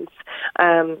parents,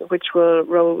 which will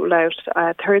roll out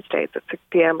Thursdays at 6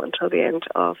 p.m. until the end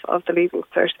of the Leaving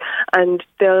Cert. And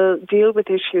they'll deal with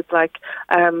issues like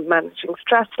managing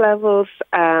stress levels,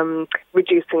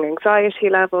 reducing anxiety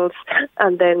levels,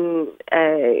 and then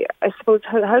I suppose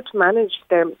how to manage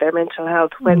their mental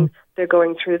health when they're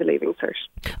going through the Leaving Cert.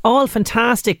 All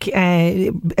fantastic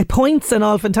points and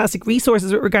all fantastic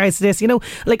resources with regards to this.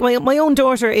 Like my own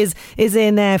daughter is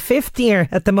in 5th year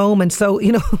at the moment, so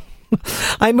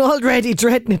I'm already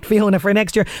dreading it, Fiona, for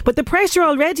next year. But the pressure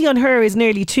already on her is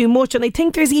nearly too much, and I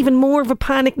think there's even more of a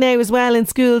panic now as well in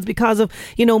schools because of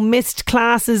missed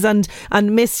classes and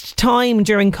missed time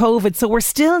during COVID. So we're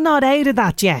still not out of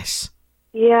that yet.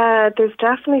 Yeah, there's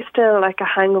definitely still like a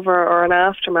hangover or an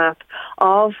aftermath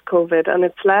of COVID, and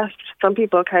it's left some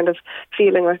people kind of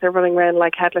feeling like they're running around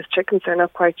like headless chickens. They're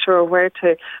not quite sure where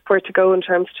to go in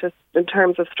terms of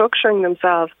structuring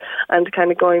themselves and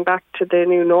kind of going back to the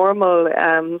new normal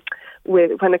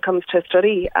when it comes to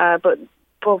study. But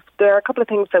but there are a couple of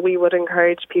things that we would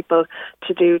encourage people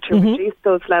to do to reduce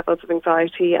those levels of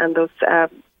anxiety and those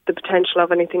the potential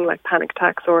of anything like panic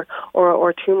attacks or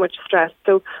too much stress.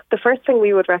 So the first thing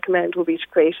we would recommend would be to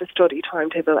create a study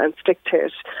timetable and stick to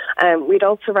it. We'd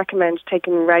also recommend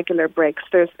taking regular breaks.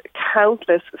 There's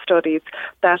countless studies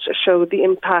that show the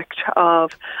impact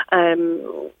of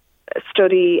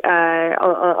study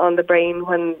on the brain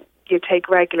when you take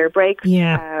regular breaks,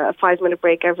 a 5-minute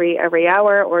break every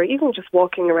hour, or even just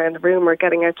walking around the room or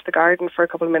getting out to the garden for a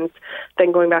couple of minutes,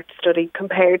 then going back to study,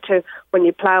 compared to when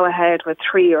you plough ahead with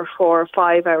 3 or 4 or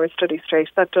 5 hours study straight.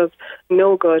 That does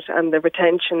no good, and the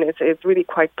retention is really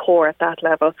quite poor at that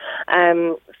level.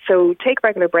 So take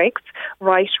regular breaks,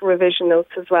 write revision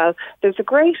notes as well. There's a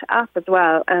great app as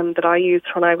well that I used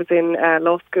when I was in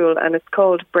law school, and it's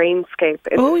called Brainscape.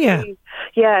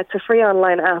 It's a free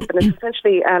online app, and it's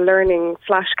essentially learning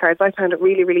flashcards. I found it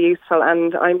really, really useful,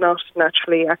 and I'm not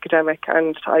naturally academic,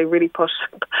 and I really put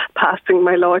passing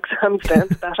my law exams down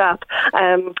to that app.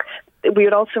 We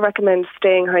would also recommend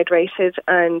staying hydrated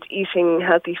and eating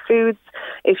healthy foods.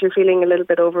 If you're feeling a little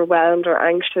bit overwhelmed or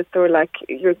anxious, or like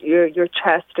your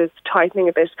chest is tightening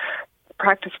a bit,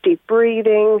 practice deep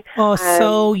breathing.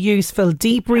 So useful.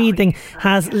 Deep breathing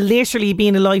has literally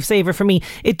been a lifesaver for me.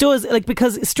 It does,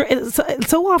 because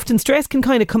so often stress can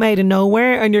kind of come out of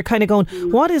nowhere, and you're kind of going,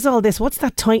 what is all this? What's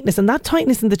that tightness? And that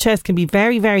tightness in the chest can be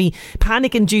very, very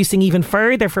panic inducing even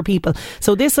further for people.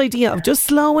 So this idea of just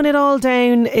slowing it all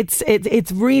down, it's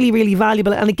really, really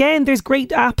valuable. And again, there's great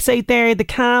apps out there. The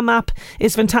Calm app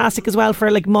is fantastic as well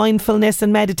for like mindfulness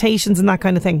and meditations and that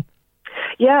kind of thing.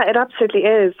 Yeah, it absolutely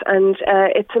is. And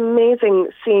it's amazing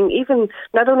seeing even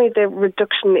not only the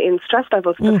reduction in stress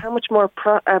levels, but how much more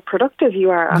productive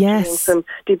you are after doing some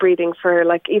deep breathing for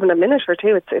like even a minute or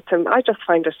two. I just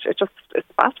find it's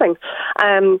baffling.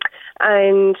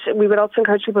 And we would also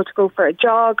encourage people to go for a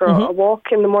jog or a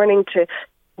walk in the morning to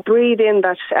breathe in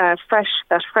that fresh,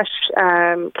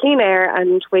 clean air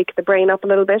and wake the brain up a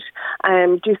little bit.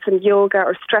 Do some yoga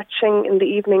or stretching in the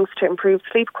evenings to improve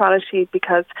sleep quality,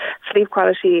 because sleep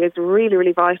quality is really,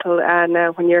 really vital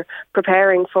now when you're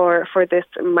preparing for this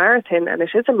marathon, and it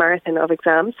is a marathon of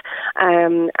exams.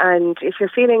 And if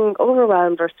you're feeling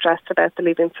overwhelmed or stressed about the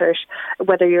Leaving Cert,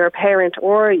 whether you're a parent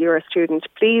or you're a student,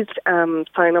 please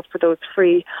sign up for those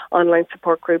free online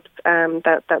support groups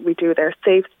that we do. They're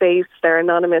safe space, they're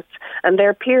anonymous, and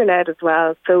they're peer-led as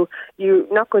well. So you're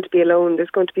not going to be alone. There's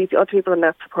going to be other people in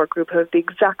that support group who have the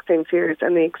exact same fears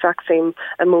and the exact same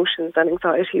emotions and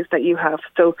anxieties that you have.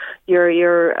 So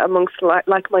you're amongst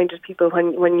like-minded people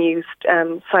when you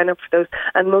sign up for those.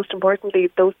 And most importantly,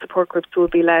 those support groups will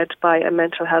be led by a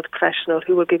mental health professional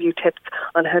who will give you tips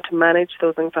on how to manage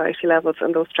those anxiety levels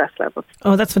and those stress levels.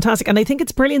 Oh, that's fantastic. And I think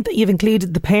it's brilliant that you've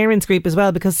included the parents group as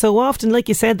well, because so often, like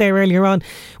you said there earlier on,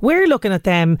 we're looking at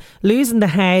them losing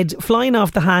the head, flying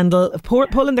off the handle,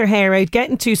 pulling their hair out,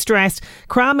 getting too stressed,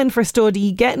 cramming for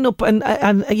study, getting up and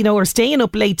or staying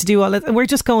up late to do all that, and we're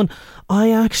just going,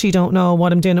 I actually don't know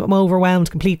what I'm doing. I'm overwhelmed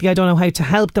completely. I don't know how to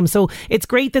help them. So it's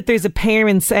great that there's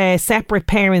a separate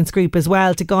parents group as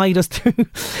well to guide us through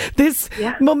this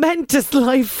momentous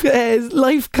life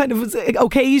kind of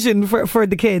occasion for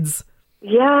the kids.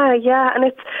 Yeah, and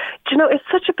it's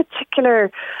such a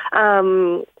particular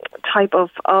type of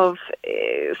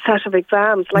set of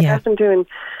exams. I've been doing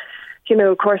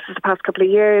courses the past couple of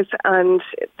years, and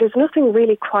there's nothing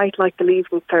really quite like the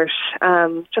Leaving Cert.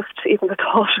 Just even the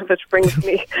thought of it brings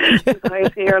me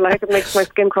anxiety, or it makes my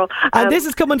skin crawl. And this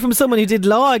is coming from someone who did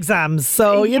law exams,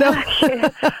 so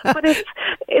But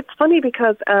it's funny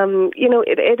because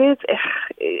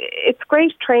it's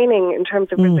great training in terms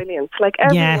of resilience.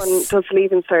 Everyone does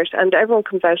Leaving Cert, and everyone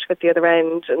comes out at the other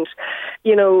end, and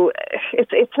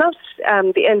it's not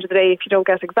the end of the day if you don't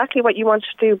get exactly what you want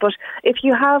to do. But if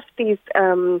you have these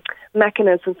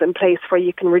mechanisms in place where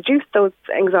you can reduce those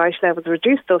anxiety levels,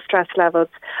 reduce those stress levels,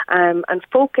 and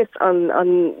focus on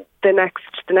the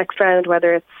next round,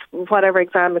 whether it's whatever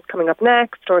exam is coming up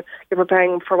next, or you're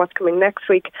preparing for what's coming next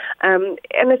week. And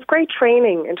it's great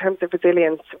training in terms of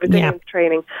resilience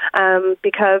training,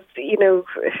 because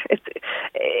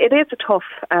it is a tough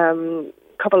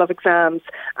couple of exams,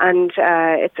 and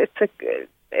it's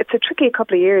a tricky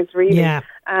couple of years, really. Yeah.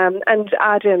 And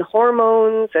add in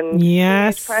hormones and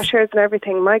pressures and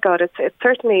everything. My God, it's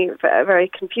certainly a very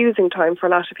confusing time for a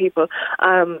lot of people.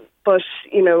 but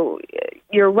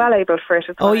you're well able for it.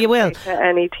 Oh, you will. To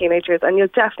any teenagers, and you'll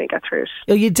definitely get through it.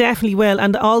 Oh, you definitely will.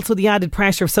 And also the added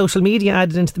pressure of social media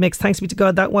added into the mix. Thanks be to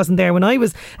God that wasn't there when I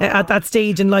was at that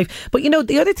stage in life. But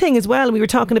the other thing as well, we were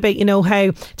talking about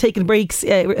how taking breaks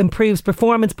improves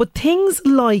performance, but things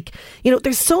like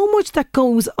there's so much that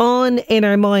goes on in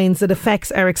our minds that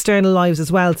affects our external lives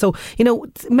as well. So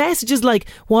messages like,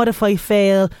 what if I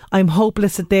fail, I'm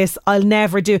hopeless at this, I'll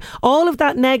never do, all of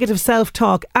that negative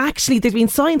self-talk, actually there's been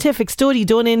scientific study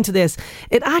done into this.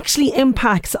 It actually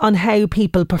impacts on how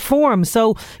people perform.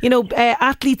 So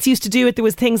athletes used to do it. There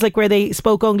was things like where they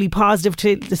spoke only positive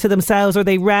to themselves, or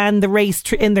they ran the race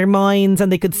in their minds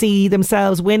and they could see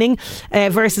themselves winning,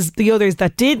 versus the others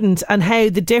that didn't, and how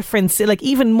the difference, like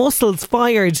even muscles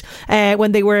fired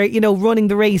when they were running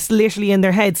the race literally in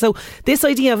their head. So this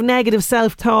idea of negative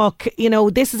self-talk,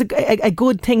 this is a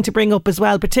good thing to bring up as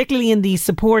well, particularly in these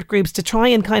support groups, to try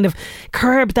and kind of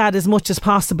curb that as much as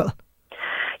possible.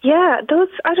 Yeah,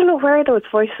 I don't know where those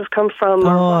voices come from,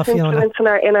 or what influence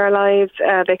in our lives.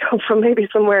 They come from maybe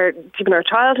somewhere deep in our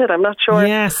childhood, I'm not sure.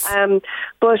 Yes.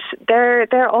 But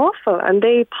they're awful, and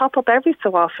they pop up every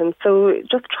so often. So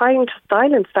just trying to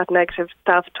silence that negative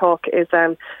self-talk is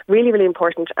really, really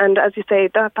important. And as you say,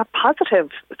 that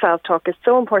positive self-talk is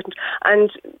so important.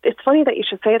 And it's funny that you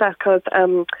should say that, because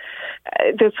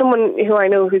there's someone who I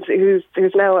know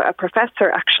who's now a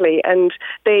professor, actually, and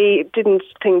they didn't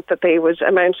think that they would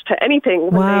amount to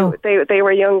anything when they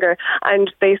were younger,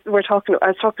 and I was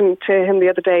talking to him the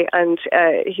other day, and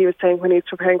he was saying when he was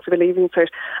preparing for the Leaving Cert,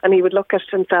 and he would look at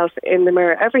himself in the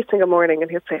mirror every single morning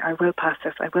and he'd say, I will pass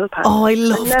this, I will pass this. I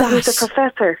love that. He's a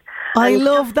professor. I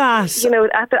love that.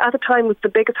 At the time, was the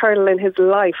biggest hurdle in his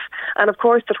life, and of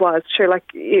course it was. Sure, like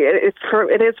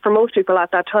it is for most people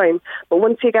at that time. But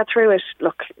once you get through it,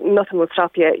 look, nothing will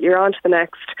stop you. You're on to the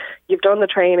next. You've done the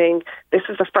training. This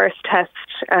is the first test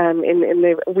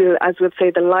as we'll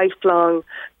say, the lifelong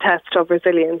test of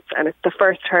resilience, and it's the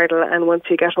first hurdle. And once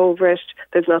you get over it,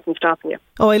 there's nothing stopping you.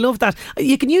 Oh, I love that.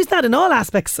 You can use that in all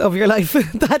aspects of your life.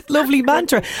 That lovely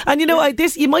mantra. And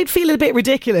you might feel a bit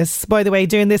ridiculous, by the way,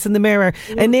 doing this in the mirror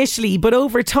initially, but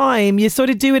over time you sort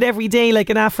of do it every day like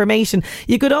an affirmation.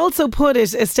 You could also put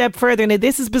it a step further. Now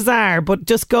this is bizarre, but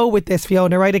just go with this,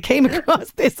 Fiona, right? I came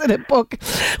across this in a book.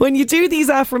 When you do these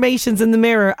affirmations in the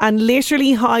mirror and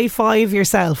literally high five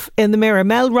yourself in the mirror,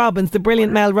 the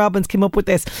brilliant Mel Robbins came up with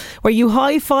this, where you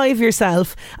high five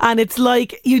yourself, and it's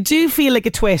like, you do feel like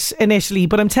a twit initially,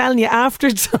 but I'm telling you,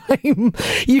 after time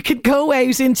you could go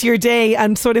out into your day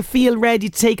and sort of feel ready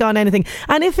to take on anything.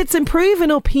 And if it's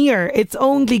improving up here, it's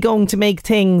only going to make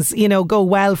things go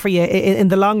well for you in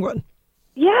the long run.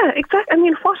 Yeah, exactly. I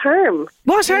mean, what harm?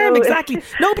 What harm, exactly.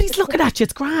 Nobody's looking at you,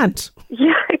 it's grand.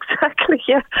 Yeah, exactly,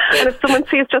 yeah. And if someone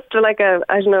sees just like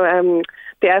the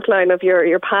outline of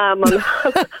your palm on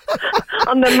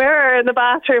on the mirror in the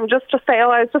bathroom, just to say,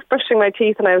 I was just brushing my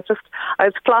teeth and I was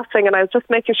flossing and I was just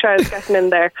making sure I was getting in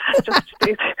there. Just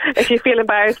if you feel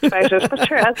embarrassed about it. But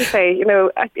sure, as I say,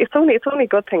 it's only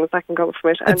good things that can come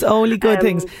from it. And, it's only good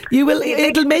things.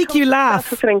 It'll make you laugh.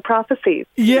 Fulfilling prophecies.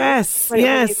 Yes,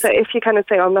 yes. If you kind of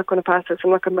say, I'm not going to pass this,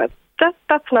 I'm not going to,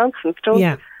 that's nonsense.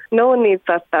 No one needs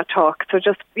that talk. So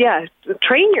just,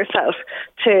 train yourself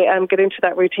to get into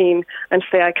that routine and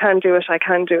say, I can do it.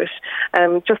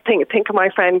 Just think of my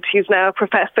friend. He's now a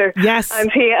professor. Yes. And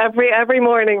he every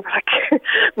morning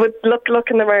would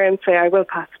look in the mirror and say, I will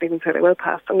pass it, even said I will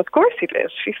pass. And of course he did.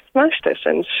 He smashed it.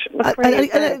 And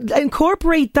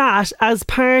incorporate that as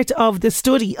part of the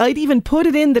study. I'd even put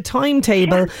it in the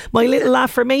timetable, my little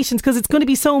affirmations, because it's going to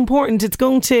be so important. It's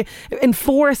going to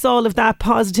enforce all of that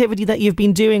positivity that you've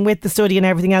been doing with the study and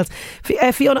everything else.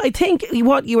 Fiona, I think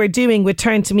what you are doing with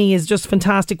Turn to Me is just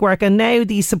fantastic work, and now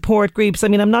these support groups, I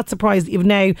mean, I'm not surprised that you've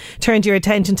now turned your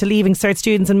attention to Leaving Cert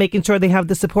students and making sure they have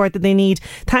the support that they need.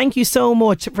 Thank you so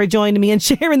much for joining me and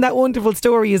sharing that wonderful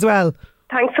story as well.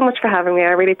 Thanks so much for having me.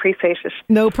 I really appreciate it.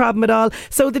 No problem at all.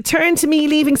 So the Turn to Me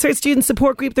Leaving Cert Student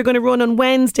Support Group, they're going to run on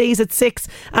Wednesdays at 6,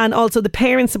 and also the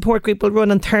Parent Support Group will run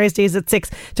on Thursdays at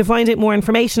 6. To find out more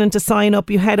information and to sign up,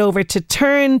 you head over to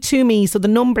Turn to Me, so the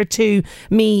number 2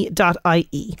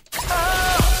 me.ie.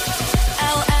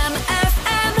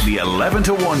 The 11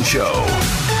 to 1 show.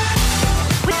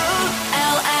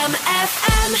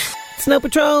 Snow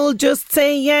Patrol, just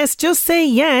say yes to a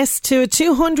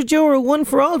 €200 one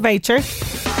for all voucher.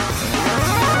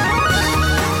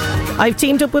 I've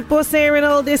teamed up with Bus Éireann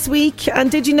all this week,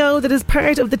 and did you know that as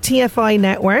part of the TFI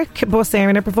network, Bus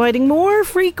Éireann are providing more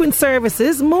frequent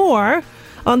services, more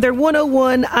on their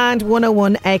 101 and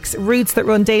 101X routes that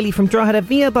run daily from Drogheda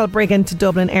via Balbriggan to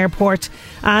Dublin Airport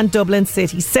and Dublin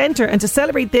City Centre. And to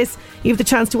celebrate this, you have the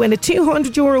chance to win a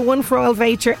 €200 one for all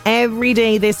voucher every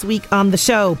day this week on the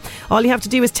show. All you have to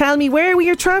do is tell me where we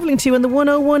are travelling to in the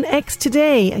 101X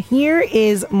today. Here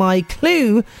is my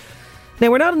clue. Now,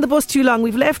 we're not on the bus too long.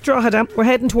 We've left Drogheda. We're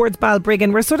heading towards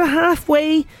Balbriggan. We're sort of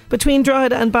halfway between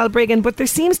Drogheda and Balbriggan, but there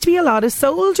seems to be a lot of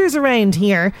soldiers around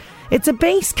here. It's a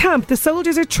base camp. The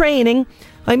soldiers are training.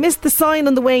 I missed the sign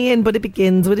on the way in, but it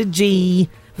begins with a G.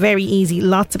 Very easy.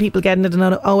 Lots of people getting it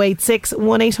on 086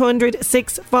 1800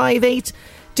 658.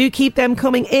 Do keep them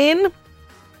coming in.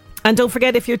 And don't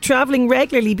forget, if you're travelling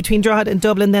regularly between Drogheda and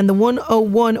Dublin, then the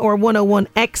 101 or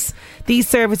 101X, these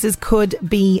services could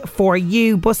be for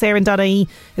you. Busaireann.ie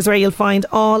is where you'll find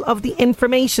all of the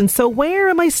information. So where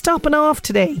am I stopping off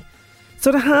today?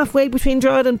 Sort of halfway between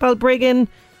Drogheda and Balbriggan.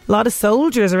 A lot of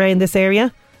soldiers around this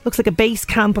area. Looks like a base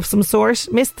camp of some sort.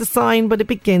 Missed the sign, but it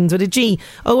begins with a G.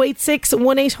 086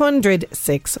 1800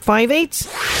 658.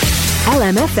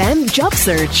 LMFM Job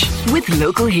Search with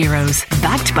Local Heroes.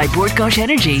 Backed by Bord Gáis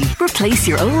Energy. Replace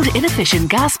your old inefficient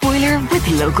gas boiler with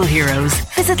Local Heroes.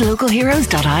 Visit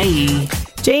localheroes.ie.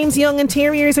 James Young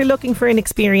Interiors are looking for an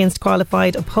experienced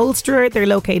qualified upholsterer. They're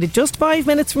located just 5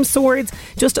 minutes from Swords,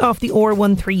 just off the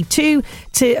R132.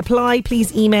 To apply,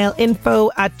 please email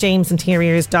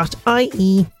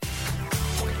info@jamesinteriors.ie.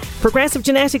 Progressive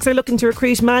Genetics are looking to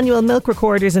recruit manual milk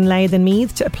recorders in Louth and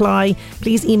Meath. To apply,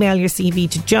 please email your CV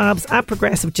to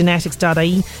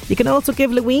jobs@progressivegenetics.ie. You can also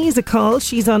give Louise a call.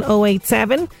 She's on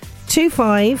 087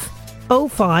 25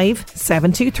 05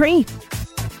 723.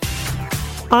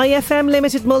 IFM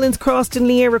Limited Mullins Crossed and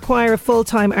Lear require a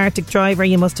full-time Arctic driver.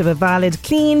 You must have a valid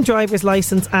clean driver's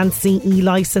licence and CE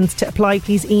licence. To apply,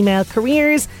 please email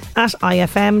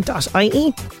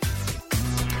careers@ifm.ie.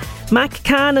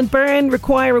 McCann and Byrne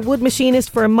require a wood machinist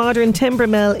for a modern timber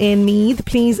mill in Meath.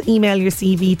 Please email your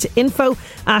CV to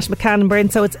info@McCann and Byrne.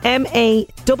 So it's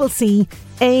MACCANN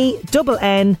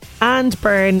and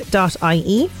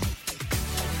Byrne.ie.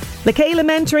 Lacayla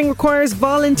Mentoring requires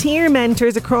volunteer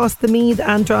mentors across the Meath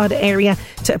and Drogheda area.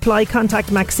 To apply, contact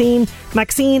Maxine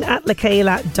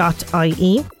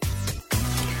 @lacayla.ie.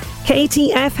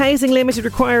 KTF Housing Limited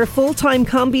require a full-time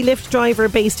combi lift driver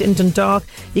based in Dundalk.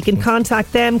 You can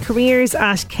contact them,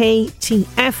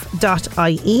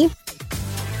 careers@ktf.ie.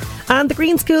 And the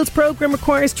Green Schools programme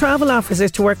requires travel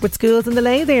officers to work with schools in the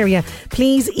Louth area.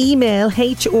 Please email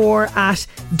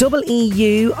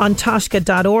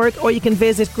hr@eeuontoshka.org, or you can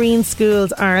visit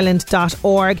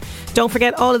greenschoolsireland.org. Don't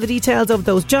forget, all of the details of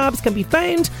those jobs can be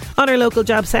found on our local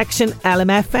job section,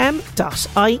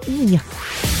 lmfm.ie.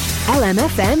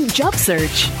 LMFM Job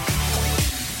Search.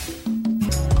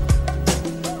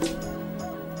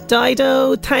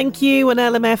 Dido, thank you. And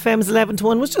LMFM's 11 to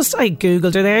 1 was just, I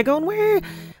googled her there going, where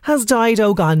has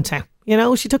Dido gone to? You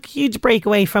know, she took a huge break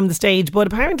away from the stage, but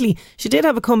apparently she did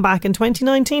have a comeback in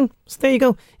 2019. So there you go.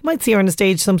 You might see her on the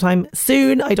stage sometime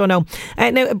soon. I don't know.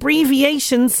 Now,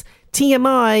 abbreviations,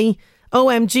 TMI,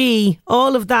 OMG,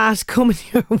 all of that coming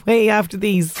your way after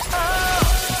these.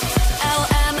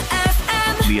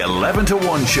 The 11 to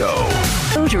 1 show.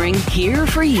 Motoring here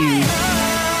for you.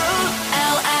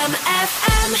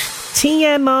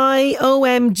 TMI,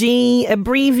 OMG,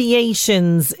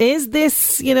 abbreviations. Is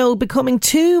this, becoming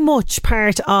too much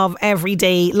part of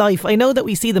everyday life? I know that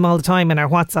we see them all the time in our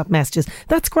WhatsApp messages.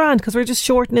 That's grand because we're just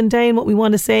shortening down what we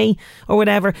want to say or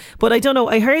whatever. But I don't know.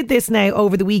 I heard this now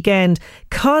over the weekend.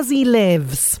 Cosy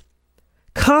lives.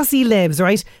 Cosy lives,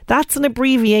 right? That's an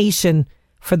abbreviation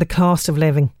for the cost of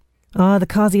living. The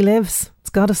Cosy lives. It's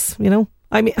got us,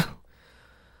 I mean,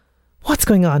 what's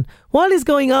going on? What is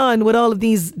going on with all of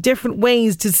these different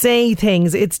ways to say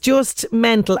things? It's just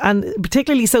mental, and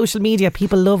particularly social media.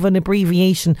 People love an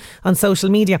abbreviation on social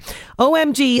media.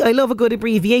 OMG, I love a good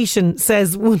abbreviation,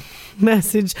 says one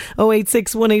message,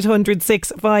 086 1800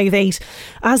 658.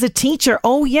 As a teacher,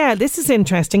 oh yeah, this is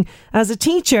interesting. As a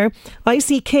teacher, I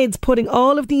see kids putting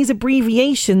all of these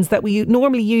abbreviations that we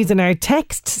normally use in our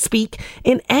text speak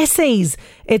in essays.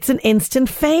 It's an instant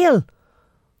fail.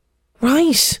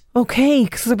 Right, okay,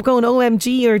 because I'm going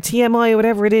OMG or TMI or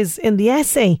whatever it is in the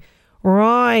essay.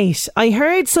 Right, I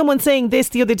heard someone saying this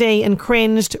the other day and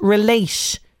cringed.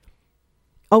 Relate.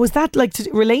 Oh, is that like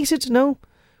related? No?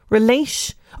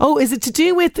 Relate? Oh, is it to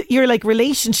do with your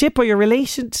relationship or your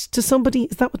relation to somebody?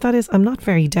 Is that what that is? I'm not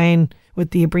very down with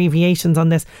the abbreviations on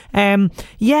this.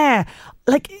 Yeah,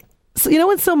 so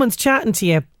when someone's chatting to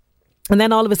you and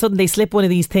then all of a sudden they slip one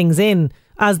of these things in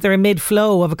as they're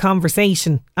mid-flow of a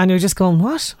conversation and you're just going,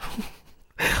 what?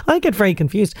 I get very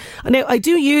confused. Now, I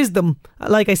do use them,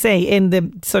 like I say, in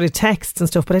the sort of texts and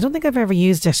stuff, but I don't think I've ever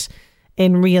used it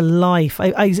in real life.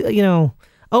 I you know,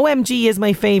 OMG is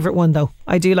my favourite one, though.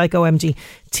 I do like OMG.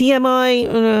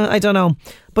 TMI, I don't know.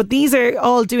 But these are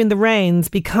all doing the rounds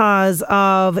because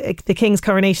of the King's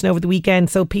coronation over the weekend.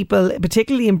 So people,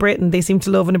 particularly in Britain, they seem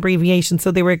to love an abbreviation.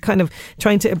 So they were kind of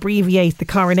trying to abbreviate the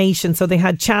coronation. So they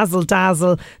had Chazzle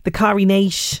Dazzle, the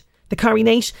coronation,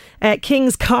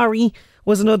 King's Corrie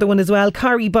was another one as well.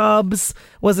 Corrie Bobs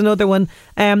was another one.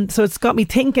 So it's got me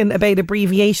thinking about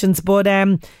abbreviations. But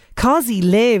Cosy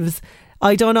Lives,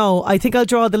 I don't know. I think I'll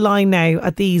draw the line now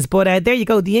at these. But there you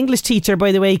go. The English teacher,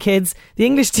 by the way, kids. The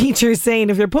English teacher is saying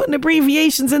if you're putting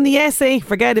abbreviations in the essay,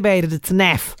 forget about it. It's an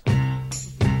F.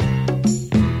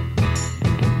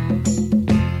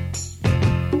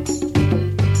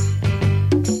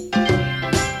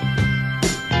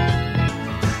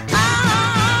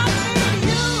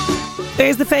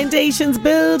 There's the Foundations,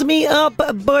 Build Me Up,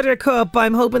 Buttercup.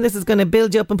 I'm hoping this is going to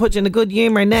build you up and put you in a good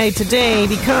humour now today,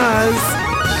 because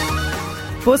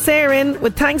Bus Éireann,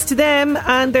 with thanks to them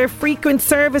and their frequent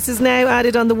services now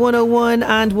added on the 101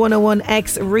 and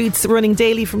 101X routes running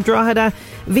daily from Drogheda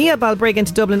via Balbriggan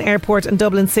to Dublin Airport and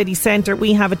Dublin City Centre,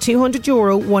 we have a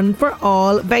 €200 one for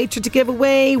all voucher to give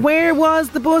away. Where was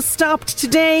the bus stopped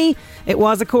today? It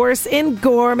was, of course, in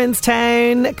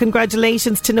Gormanstown.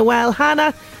 Congratulations to Noelle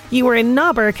Hannah. You were in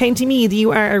Nobber, County Meath.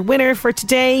 You are our winner for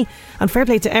today. And fair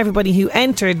play to everybody who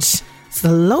entered. It's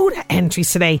a load of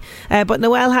entries today. But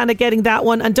Noelle Hannah getting that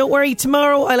one. And don't worry,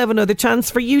 tomorrow I'll have another chance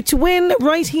for you to win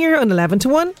right here on 11 to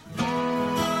 1.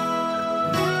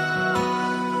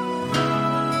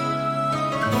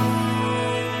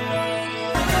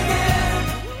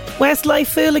 Westlife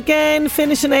Fool again,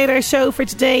 finishing out our show for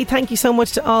today. Thank you so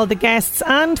much to all the guests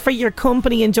and for your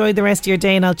company. Enjoy the rest of your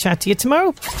day and I'll chat to you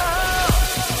tomorrow.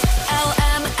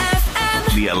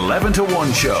 The 11 to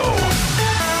 1 show.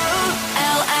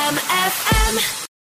 LMFM.